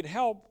if you need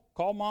help,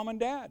 call mom and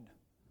dad.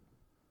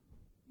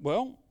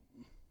 Well,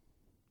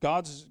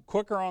 God's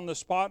quicker on the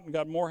spot and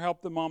got more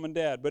help than mom and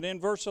dad. But in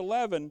verse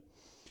 11,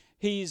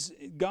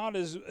 God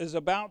is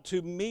about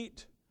to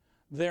meet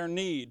their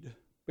need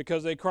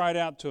because they cried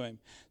out to him.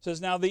 It says,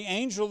 now the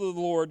angel of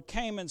the Lord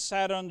came and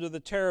sat under the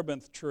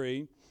terebinth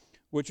tree,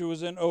 which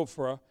was in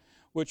Ophrah,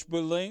 which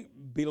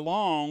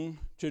belonged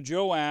to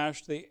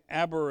Joash the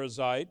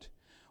Abiezrite,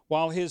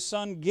 while his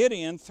son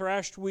Gideon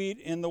threshed wheat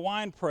in the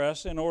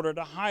winepress in order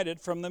to hide it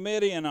from the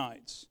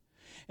Midianites.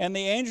 And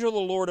the angel of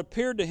the Lord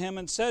appeared to him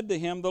and said to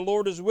him, "The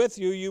Lord is with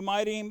you, you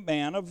mighty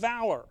man of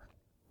valor."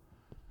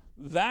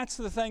 That's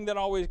the thing that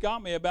always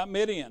got me about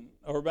Midian,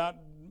 or about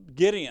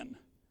Gideon.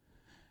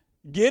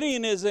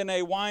 Gideon is in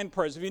a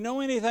winepress. If you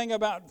know anything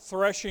about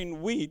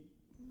threshing wheat,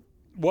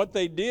 what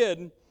they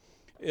did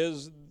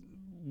is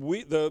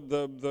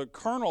the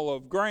kernel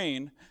of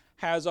grain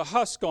has a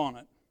husk on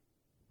it.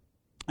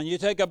 And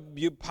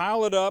you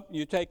pile it up,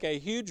 you take a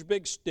huge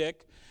big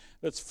stick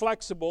that's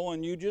flexible,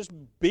 and you just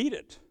beat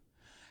it.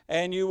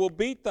 And you will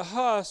beat the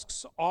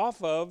husks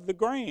off of the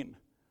grain.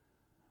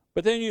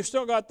 But then you've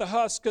still got the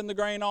husk and the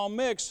grain all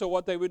mixed, so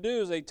what they would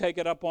do is they'd take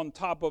it up on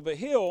top of a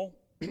hill,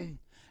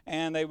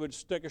 and they would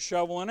stick a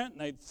shovel in it,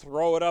 and they'd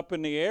throw it up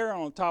in the air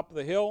on top of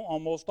the hill.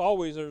 Almost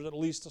always there's at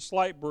least a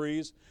slight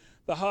breeze.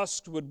 The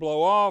husks would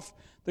blow off,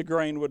 the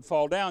grain would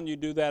fall down. You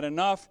do that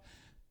enough,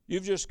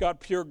 you've just got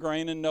pure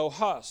grain and no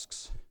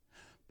husks.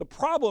 The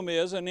problem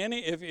is,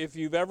 if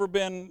you've ever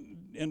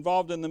been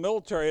involved in the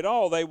military at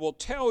all, they will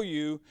tell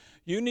you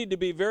need to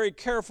be very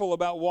careful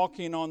about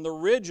walking on the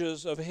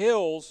ridges of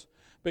hills,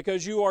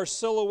 because you are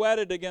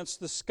silhouetted against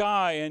the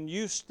sky and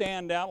you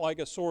stand out like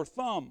a sore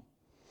thumb.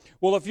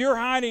 Well, if you're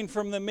hiding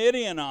from the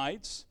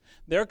Midianites,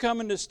 they're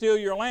coming to steal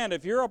your land.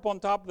 If you're up on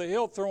top of the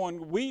hill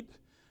throwing wheat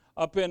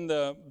up in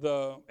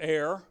the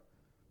air,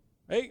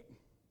 hey,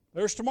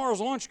 there's tomorrow's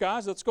lunch,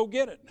 guys. Let's go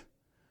get it.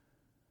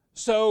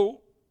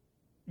 So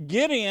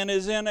Gideon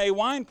is in a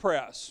wine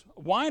press.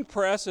 A wine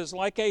press is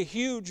like a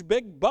huge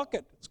big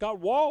bucket. It's got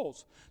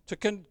walls to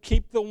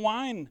keep the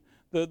wine,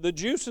 the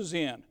juices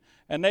in.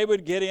 And they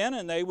would get in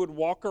and they would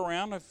walk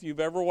around. If you've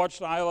ever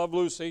watched I Love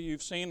Lucy,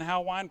 you've seen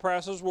how wine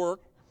presses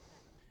work.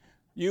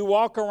 You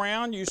walk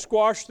around, you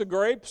squash the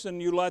grapes,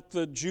 and you let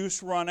the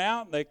juice run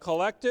out. They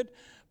collect it,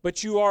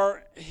 but you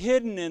are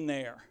hidden in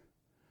there.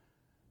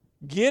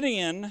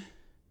 Gideon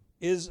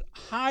is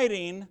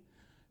hiding,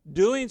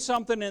 doing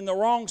something in the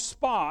wrong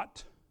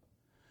spot,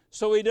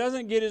 so he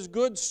doesn't get his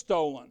goods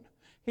stolen.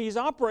 He's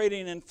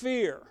operating in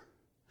fear.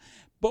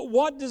 But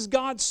what does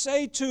God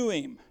say to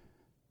him?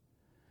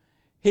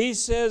 He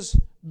says,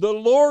 "The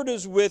Lord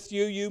is with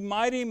you, you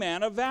mighty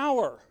man of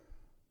valor."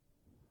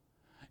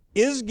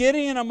 Is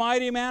Gideon a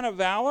mighty man of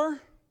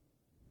valor?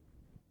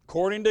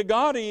 According to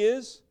God, he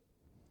is.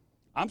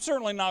 I'm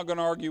certainly not going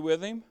to argue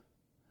with him.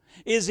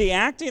 Is he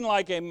acting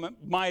like a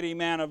mighty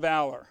man of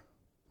valor?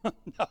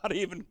 Not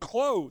even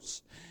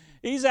close.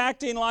 He's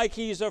acting like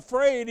he's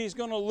afraid he's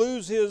going to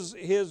lose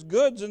his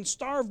goods and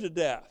starve to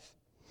death.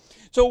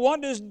 So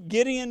what does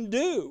Gideon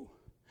do?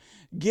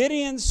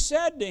 Gideon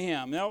said to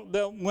him, now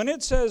when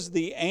it says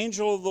the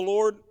angel of the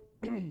Lord,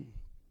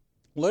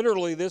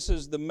 literally this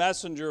is the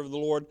messenger of the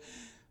Lord.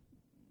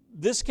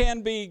 This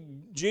can be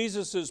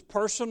Jesus'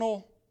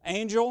 personal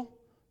angel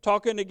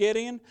talking to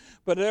Gideon,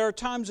 but there are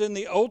times in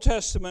the Old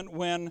Testament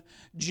when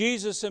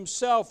Jesus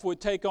himself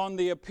would take on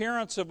the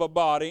appearance of a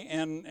body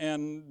and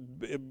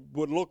it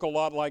would look a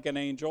lot like an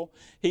angel.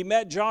 He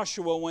met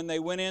Joshua when they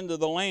went into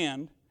the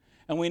land,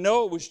 and we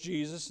know it was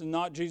Jesus and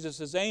not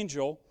Jesus'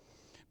 angel,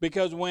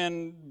 because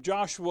when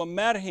Joshua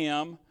met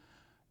him,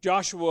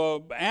 Joshua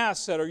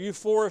said, "Are you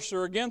for us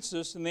or against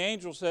us?" And the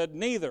angel said,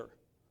 "Neither.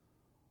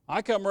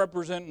 I come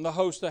representing the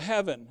host of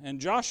heaven." And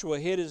Joshua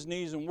hit his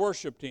knees and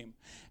worshiped him.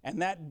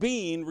 And that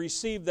being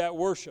received that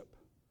worship.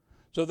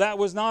 So that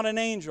was not an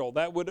angel.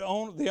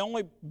 The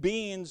only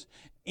beings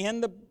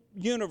in the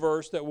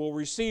universe that will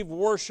receive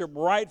worship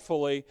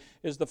rightfully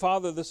is the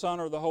Father, the Son,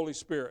 or the Holy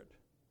Spirit.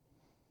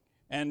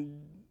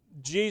 And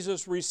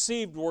Jesus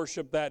received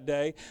worship that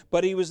day,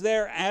 but he was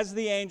there as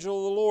the angel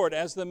of the Lord,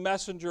 as the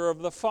messenger of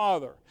the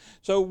Father.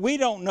 So we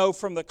don't know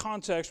from the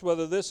context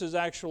whether this is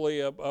actually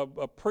a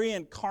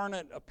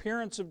pre-incarnate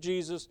appearance of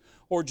Jesus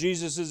or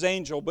Jesus'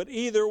 angel. But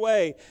either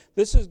way,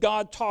 this is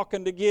God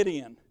talking to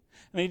Gideon.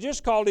 And he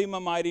just called him a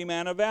mighty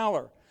man of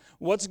valor.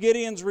 What's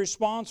Gideon's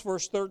response?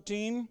 Verse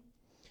 13,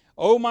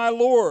 "O my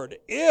Lord,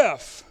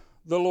 if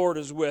the Lord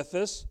is with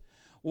us,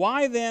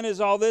 why then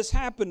has all this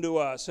happened to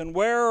us? And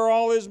where are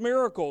all his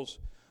miracles,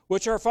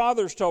 which our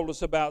fathers told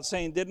us about,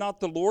 saying, did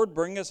not the Lord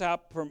bring us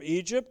out from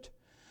Egypt?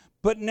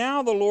 But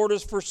now the Lord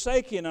has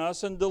forsaken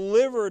us and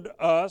delivered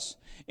us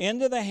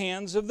into the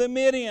hands of the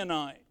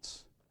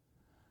Midianites."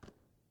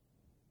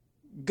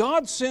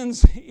 God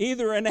sends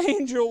either an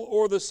angel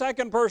or the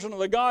second person of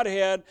the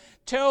Godhead,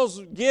 tells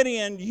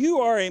Gideon, "You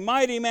are a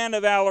mighty man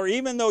of valor,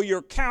 even though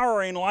you're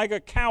cowering like a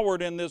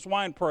coward in this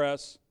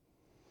winepress."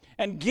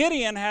 And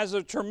Gideon has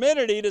a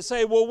temerity to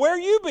say, "Well, where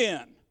you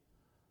been?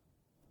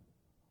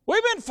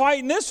 We've been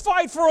fighting this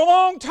fight for a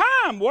long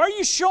time. Why are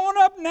you showing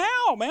up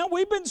now, man?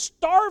 We've been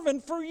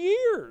starving for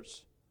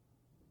years."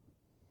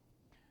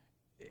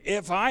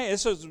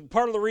 This is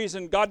part of the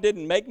reason God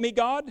didn't make me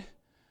God.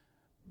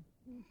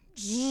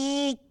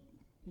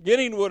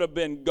 Gideon would have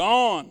been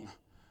gone.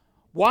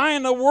 Why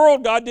in the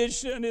world God did?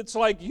 And it's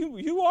like,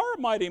 you are a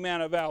mighty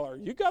man of valor.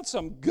 You got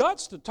some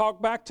guts to talk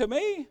back to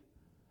me.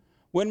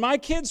 When my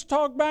kids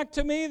talk back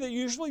to me, that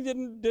usually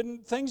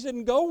things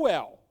didn't go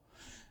well.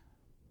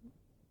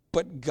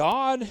 But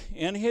God,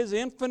 in His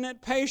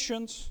infinite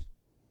patience,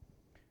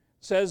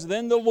 says,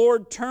 "Then the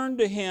Lord turned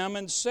to him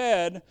and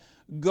said,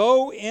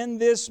 Go in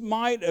this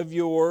might of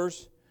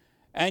yours,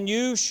 and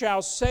you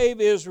shall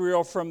save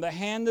Israel from the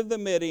hand of the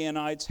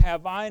Midianites.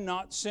 Have I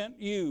not sent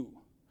you?"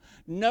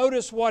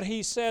 Notice what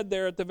he said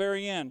there at the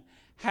very end.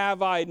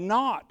 Have I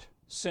not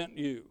sent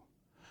you?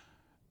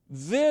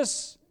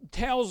 This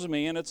tells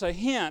me, and it's a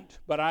hint,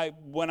 but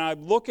when I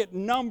look at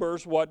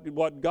Numbers,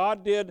 what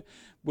God did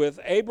with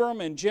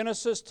Abram in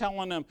Genesis,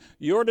 telling him,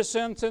 your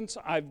descendants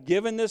I've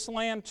given this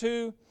land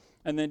to,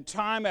 and then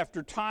time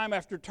after time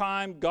after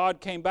time, God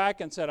came back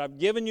and said, I've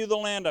given you the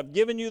land, I've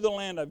given you the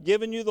land, I've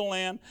given you the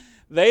land.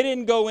 They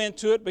didn't go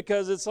into it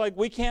because it's like,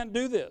 we can't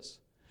do this.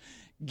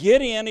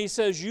 Gideon, he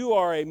says, you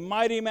are a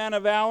mighty man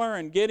of valor,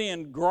 and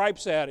Gideon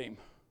gripes at him.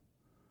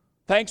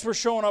 Thanks for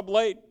showing up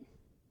late.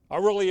 I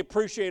really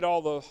appreciate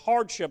all the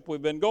hardship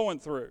we've been going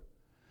through.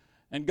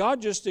 And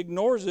God just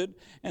ignores it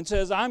and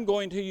says, I'm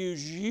going to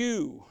use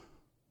you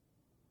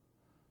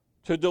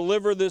to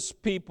deliver this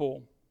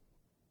people.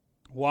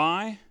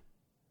 Why?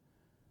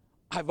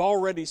 I've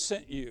already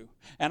sent you.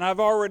 And I've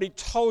already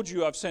told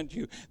you I've sent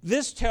you.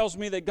 This tells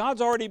me that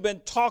God's already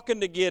been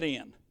talking to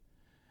Gideon.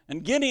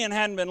 And Gideon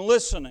hadn't been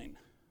listening.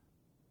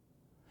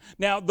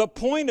 Now, the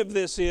point of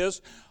this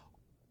is,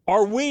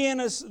 are we in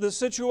the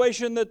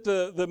situation that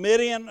the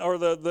Midian or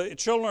the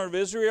children of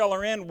Israel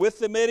are in with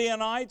the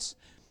Midianites?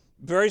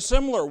 Very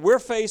similar. We're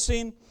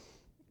facing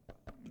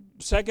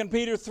 2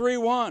 Peter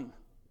 3:1.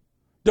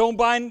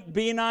 Don't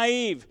be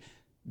naive.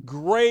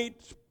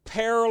 Great,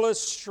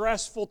 perilous,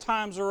 stressful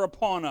times are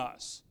upon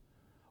us.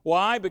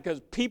 Why?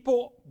 Because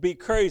people be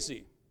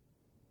crazy.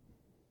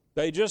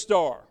 They just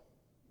are.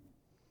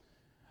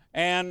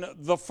 And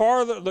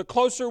the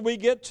closer we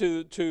get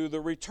to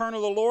the return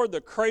of the Lord, the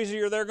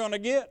crazier they're going to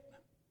get.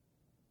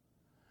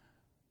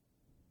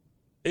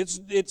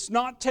 It's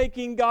not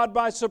taking God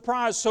by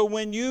surprise. So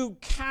when you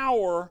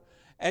cower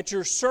at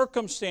your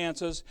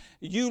circumstances,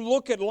 you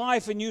look at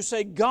life and you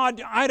say,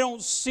 God, I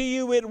don't see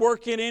you at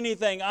work in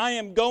anything. I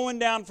am going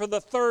down for the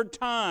third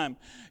time.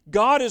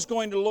 God is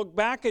going to look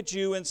back at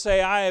you and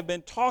say, I have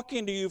been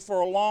talking to you for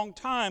a long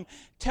time,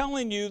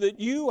 telling you that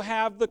you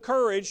have the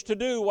courage to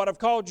do what I've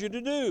called you to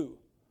do.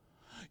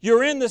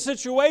 You're in the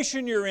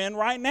situation you're in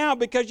right now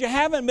because you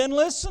haven't been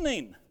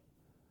listening.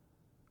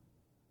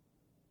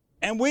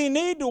 And we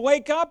need to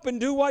wake up and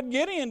do what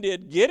Gideon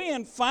did.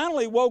 Gideon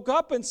finally woke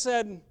up and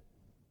said,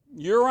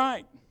 you're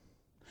right.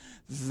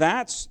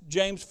 That's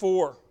James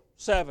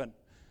 4:7.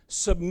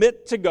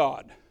 Submit to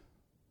God.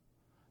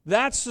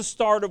 That's the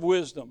start of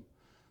wisdom.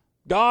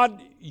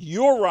 God,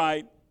 you're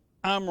right,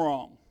 I'm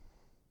wrong.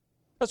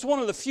 That's one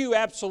of the few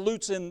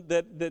absolutes in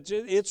that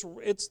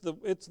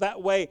it's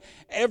that way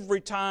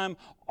every time,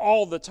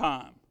 all the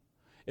time.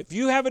 If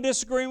you have a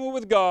disagreement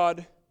with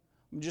God,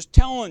 I'm just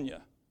telling you,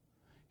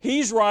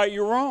 He's right,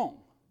 you're wrong.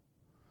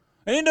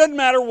 And it doesn't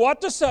matter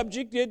what the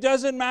subject, it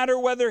doesn't matter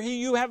whether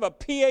you have a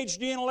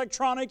PhD in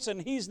electronics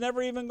and he's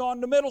never even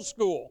gone to middle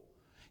school.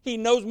 He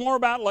knows more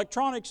about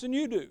electronics than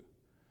you do.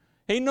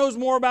 He knows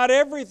more about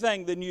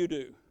everything than you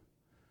do.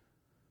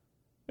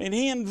 And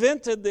he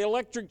invented the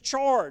electric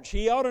charge.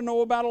 He ought to know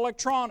about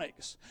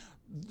electronics.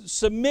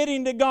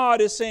 Submitting to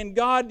God is saying,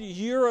 God,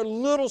 you're a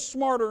little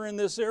smarter in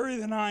this area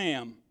than I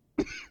am.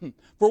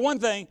 For one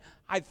thing,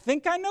 I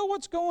think I know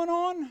what's going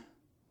on,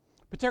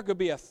 but there could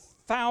be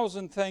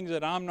 1,000 things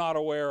that I'm not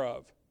aware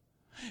of.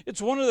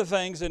 It's one of the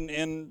things,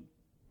 and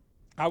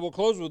I will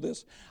close with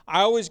this.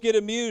 I always get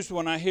amused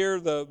when I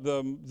hear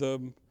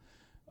the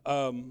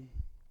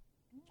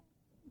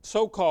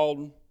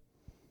so-called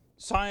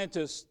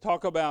scientists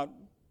talk about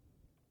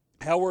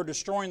how we're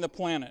destroying the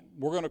planet.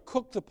 We're going to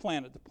cook the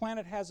planet. The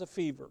planet has a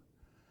fever.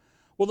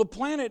 Well, the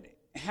planet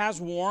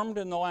has warmed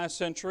in the last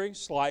century,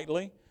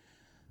 slightly.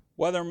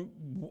 Whether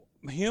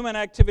human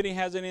activity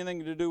has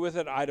anything to do with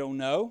it, I don't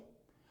know.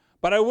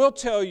 But I will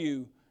tell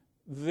you,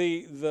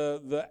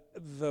 the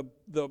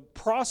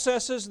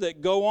processes that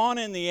go on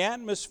in the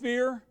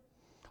atmosphere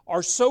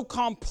are so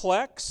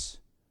complex,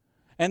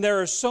 and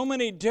there are so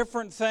many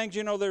different things.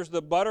 You know, there's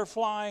the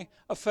butterfly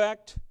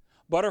effect.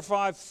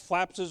 Butterfly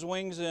flaps his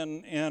wings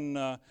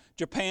in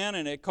Japan,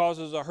 and it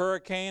causes a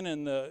hurricane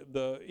in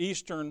the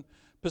eastern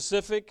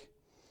Pacific.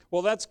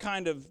 Well, that's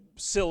kind of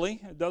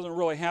silly. It doesn't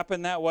really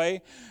happen that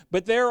way.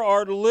 But there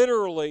are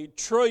literally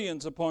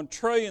trillions upon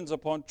trillions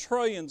upon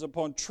trillions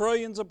upon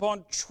trillions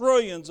upon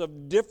trillions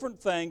of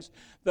different things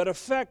that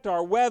affect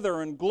our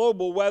weather and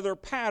global weather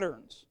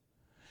patterns.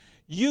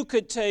 You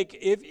could take,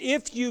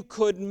 if you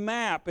could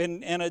map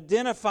and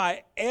identify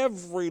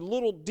every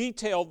little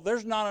detail,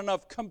 there's not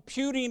enough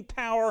computing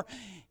power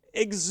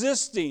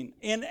existing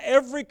in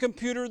every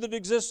computer that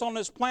exists on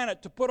this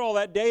planet to put all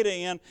that data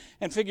in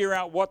and figure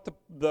out what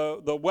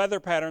the weather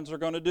patterns are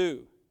going to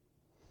do.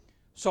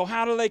 So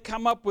how do they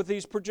come up with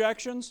these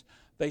projections?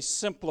 They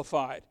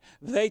simplify it.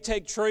 They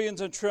take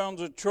trillions and trillions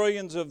and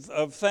trillions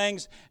of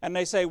things, and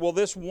they say, well,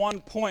 this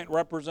one point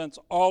represents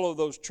all of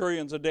those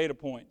trillions of data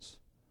points.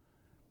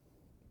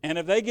 And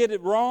if they get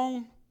it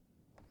wrong,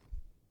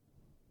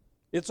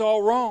 it's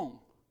all wrong.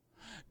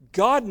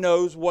 God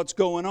knows what's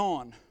going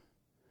on.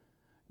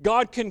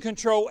 God can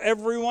control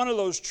every one of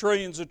those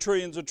trillions of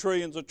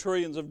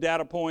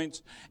data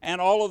points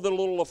and all of the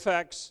little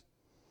effects.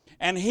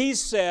 And He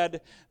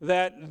said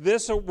that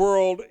this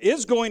world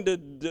is going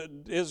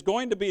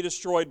to be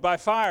destroyed by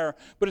fire,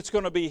 but it's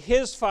going to be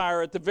His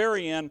fire at the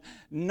very end,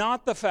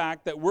 not the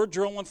fact that we're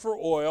drilling for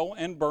oil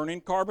and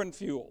burning carbon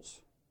fuels.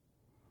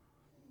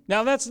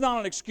 Now, that's not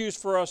an excuse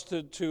for us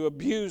to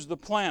abuse the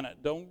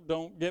planet.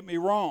 Don't get me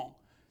wrong.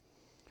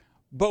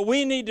 But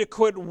we need to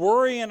quit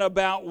worrying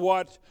about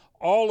what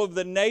all of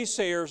the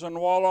naysayers and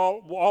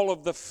all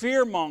of the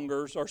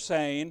fearmongers are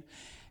saying,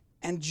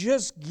 and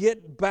just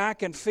get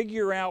back and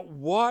figure out,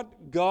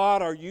 what,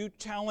 God, are you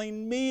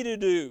telling me to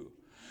do?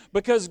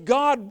 Because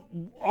God,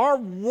 our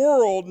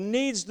world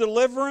needs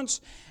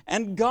deliverance,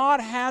 and God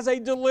has a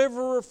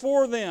deliverer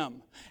for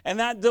them. And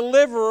that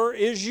deliverer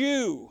is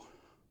you.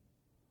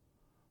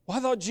 Well,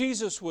 I thought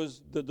Jesus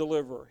was the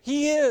deliverer.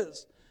 He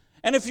is.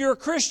 And if you're a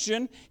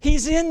Christian,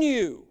 He's in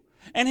you.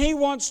 And He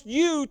wants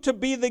you to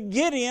be the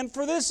Gideon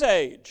for this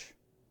age.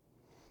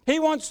 He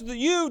wants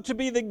you to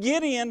be the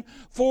Gideon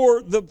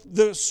for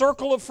the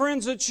circle of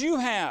friends that you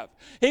have.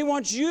 He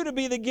wants you to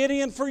be the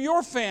Gideon for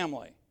your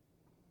family.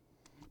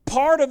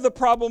 Part of the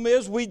problem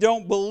is we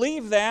don't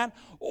believe that,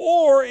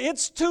 or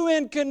it's too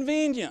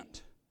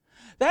inconvenient.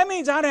 That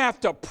means I'd have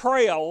to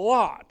pray a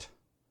lot.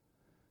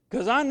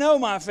 Because I know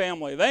my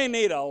family, they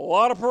need a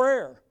lot of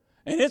prayer.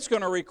 And it's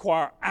going to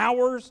require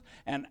hours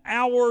and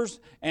hours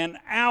and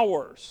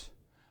hours.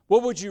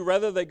 What would you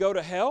rather they go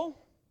to hell?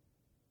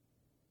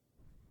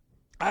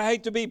 I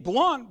hate to be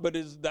blunt, but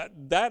is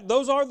that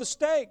those are the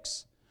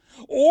stakes.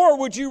 Or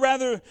would you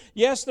rather,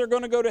 yes, they're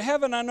going to go to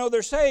heaven, I know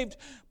they're saved,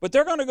 but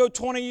they're going to go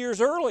 20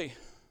 years early.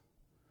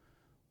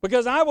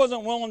 Because I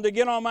wasn't willing to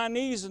get on my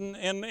knees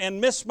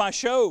and miss my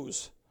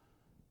shows.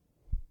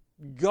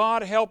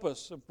 God help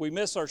us if we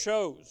miss our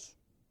shows.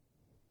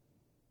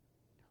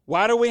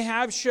 Why do we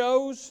have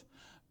shows?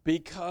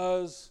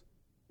 Because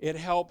it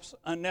helps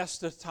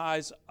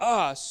anesthetize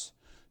us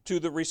to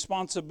the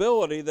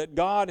responsibility that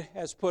God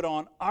has put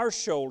on our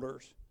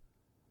shoulders.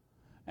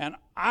 And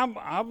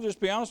I'll just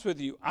be honest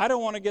with you, I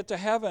don't want to get to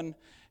heaven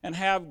and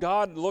have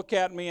God look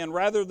at me, and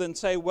rather than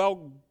say,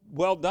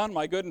 well done,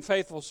 my good and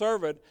faithful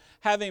servant,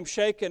 have Him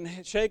shake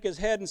His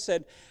head and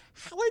said,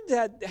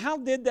 how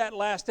did that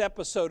last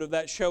episode of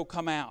that show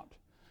come out?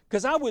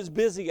 Because I was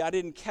busy, I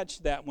didn't catch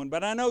that one,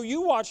 but I know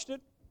you watched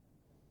it.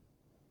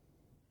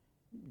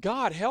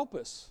 God help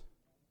us.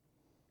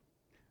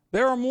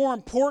 There are more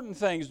important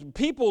things.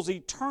 People's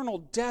eternal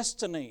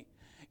destiny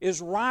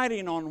is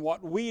riding on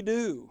what we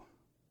do.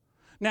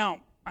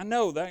 Now, I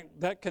know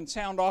that can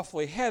sound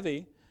awfully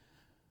heavy.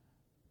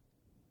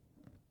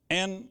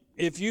 And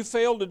if you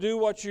fail to do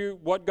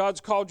what God's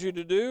called you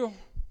to do,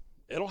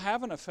 it'll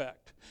have an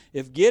effect.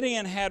 If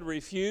Gideon had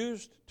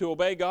refused to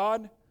obey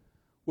God,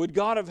 would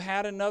God have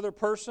had another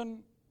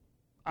person?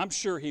 I'm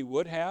sure He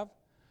would have.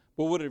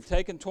 But would it have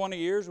taken 20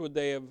 years?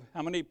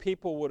 How many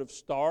people would have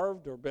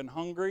starved or been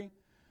hungry?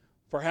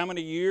 For how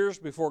many years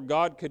before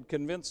God could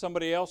convince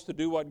somebody else to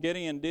do what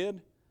Gideon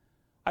did?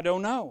 I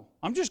don't know.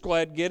 I'm just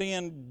glad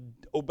Gideon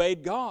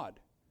obeyed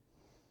God.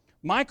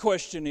 My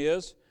question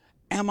is,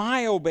 am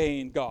I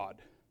obeying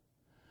God?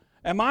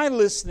 Am I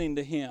listening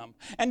to Him?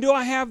 And do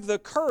I have the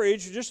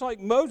courage, just like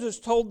Moses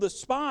told the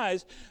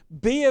spies,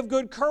 be of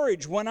good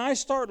courage. When I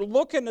start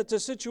looking at the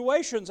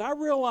situations, I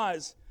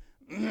realize,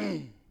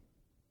 I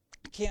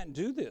can't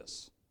do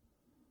this.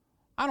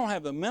 I don't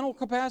have the mental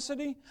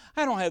capacity.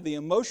 I don't have the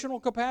emotional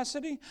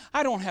capacity.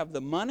 I don't have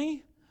the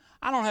money.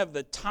 I don't have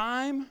the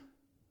time.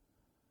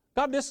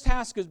 God, this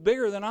task is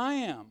bigger than I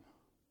am.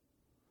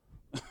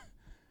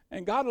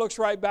 And God looks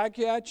right back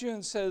at you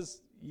and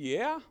says,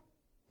 yeah.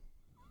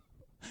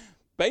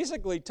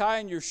 Basically,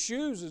 tying your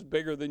shoes is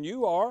bigger than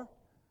you are.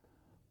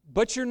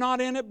 But you're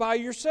not in it by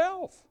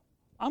yourself.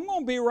 I'm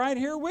going to be right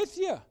here with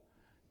you.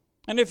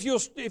 And if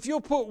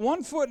you'll put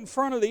one foot in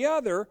front of the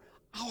other,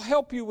 I'll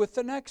help you with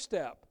the next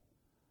step.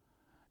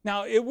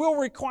 Now, it will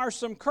require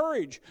some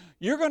courage.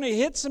 You're going to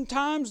hit some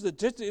times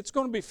that it's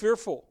going to be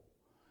fearful.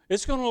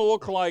 It's going to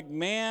look like,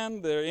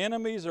 man, the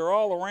enemies are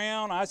all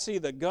around. I see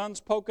the guns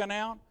poking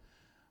out.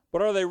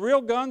 But are they real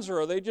guns,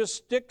 or are they just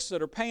sticks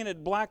that are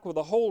painted black with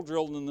a hole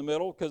drilled in the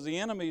middle because the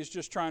enemy is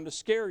just trying to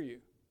scare you?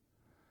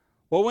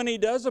 Well, when he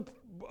does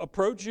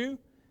approach you,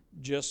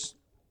 just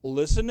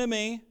listen to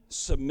me,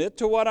 submit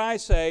to what I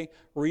say,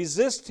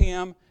 resist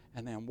him,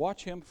 and then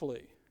watch him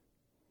flee.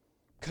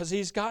 Because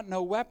he's got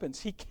no weapons.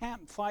 He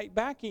can't fight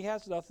back. He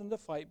has nothing to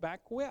fight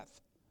back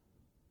with.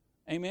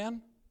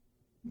 Amen?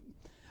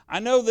 I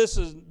know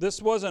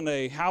this wasn't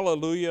a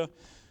hallelujah,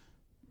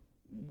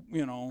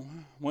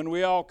 when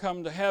we all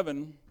come to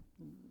heaven,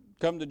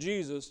 come to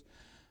Jesus.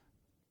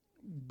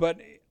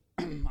 But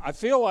I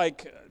feel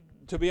like,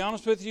 to be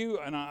honest with you,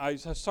 and I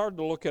started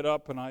to look it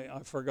up and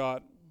I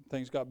forgot.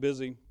 Things got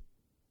busy.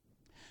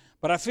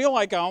 But I feel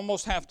like I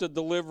almost have to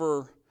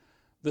deliver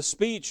the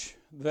speech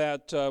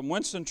that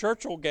Winston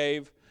Churchill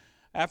gave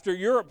after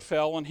Europe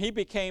fell and he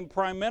became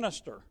prime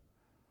minister.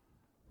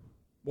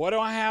 What do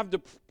I have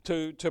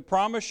to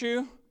promise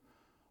you?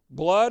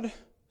 Blood,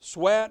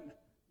 sweat,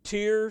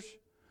 tears.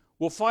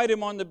 We'll fight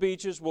him on the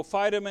beaches. We'll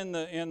fight him in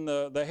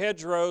the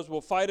hedgerows.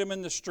 We'll fight him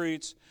in the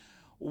streets.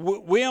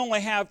 We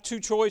only have two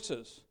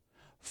choices: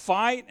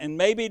 fight and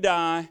maybe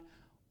die,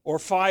 or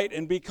fight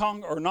and be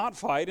or not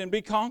fight and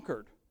be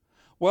conquered.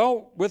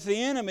 Well, with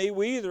the enemy,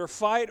 we either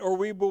fight or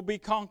we will be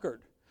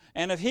conquered.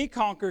 And if he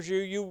conquers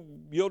you,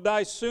 you'll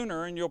die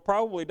sooner, and you'll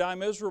probably die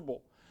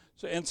miserable.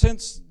 And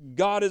since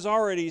God has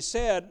already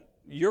said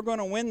you're going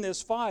to win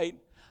this fight,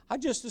 I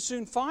just as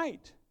soon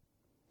fight.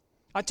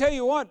 I tell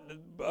you what,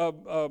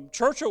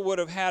 Churchill would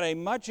have had a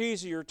much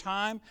easier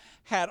time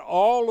had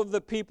all of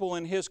the people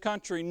in his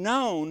country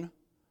known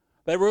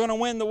they were going to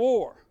win the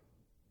war.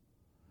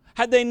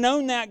 Had they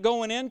known that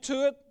going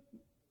into it,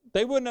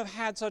 they wouldn't have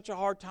had such a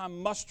hard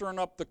time mustering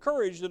up the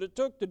courage that it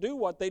took to do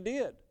what they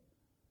did.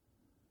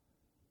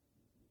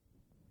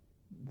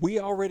 We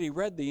already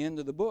read the end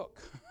of the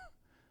book.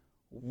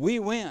 We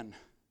win.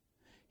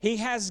 He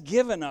has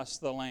given us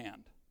the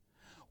land.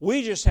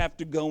 We just have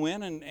to go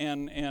in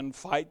and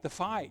fight the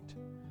fight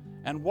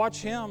and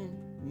watch Him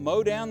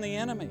mow down the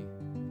enemy.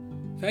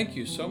 Thank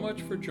you so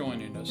much for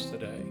joining us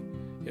today.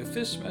 If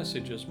this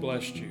message has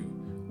blessed you,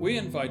 we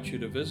invite you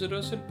to visit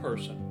us in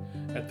person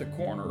at the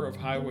corner of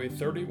Highway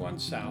 31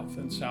 South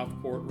and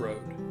Southport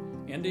Road,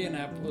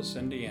 Indianapolis,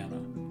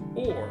 Indiana,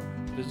 or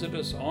visit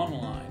us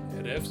online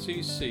at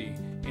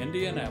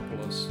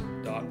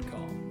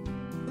fccindianapolis.com.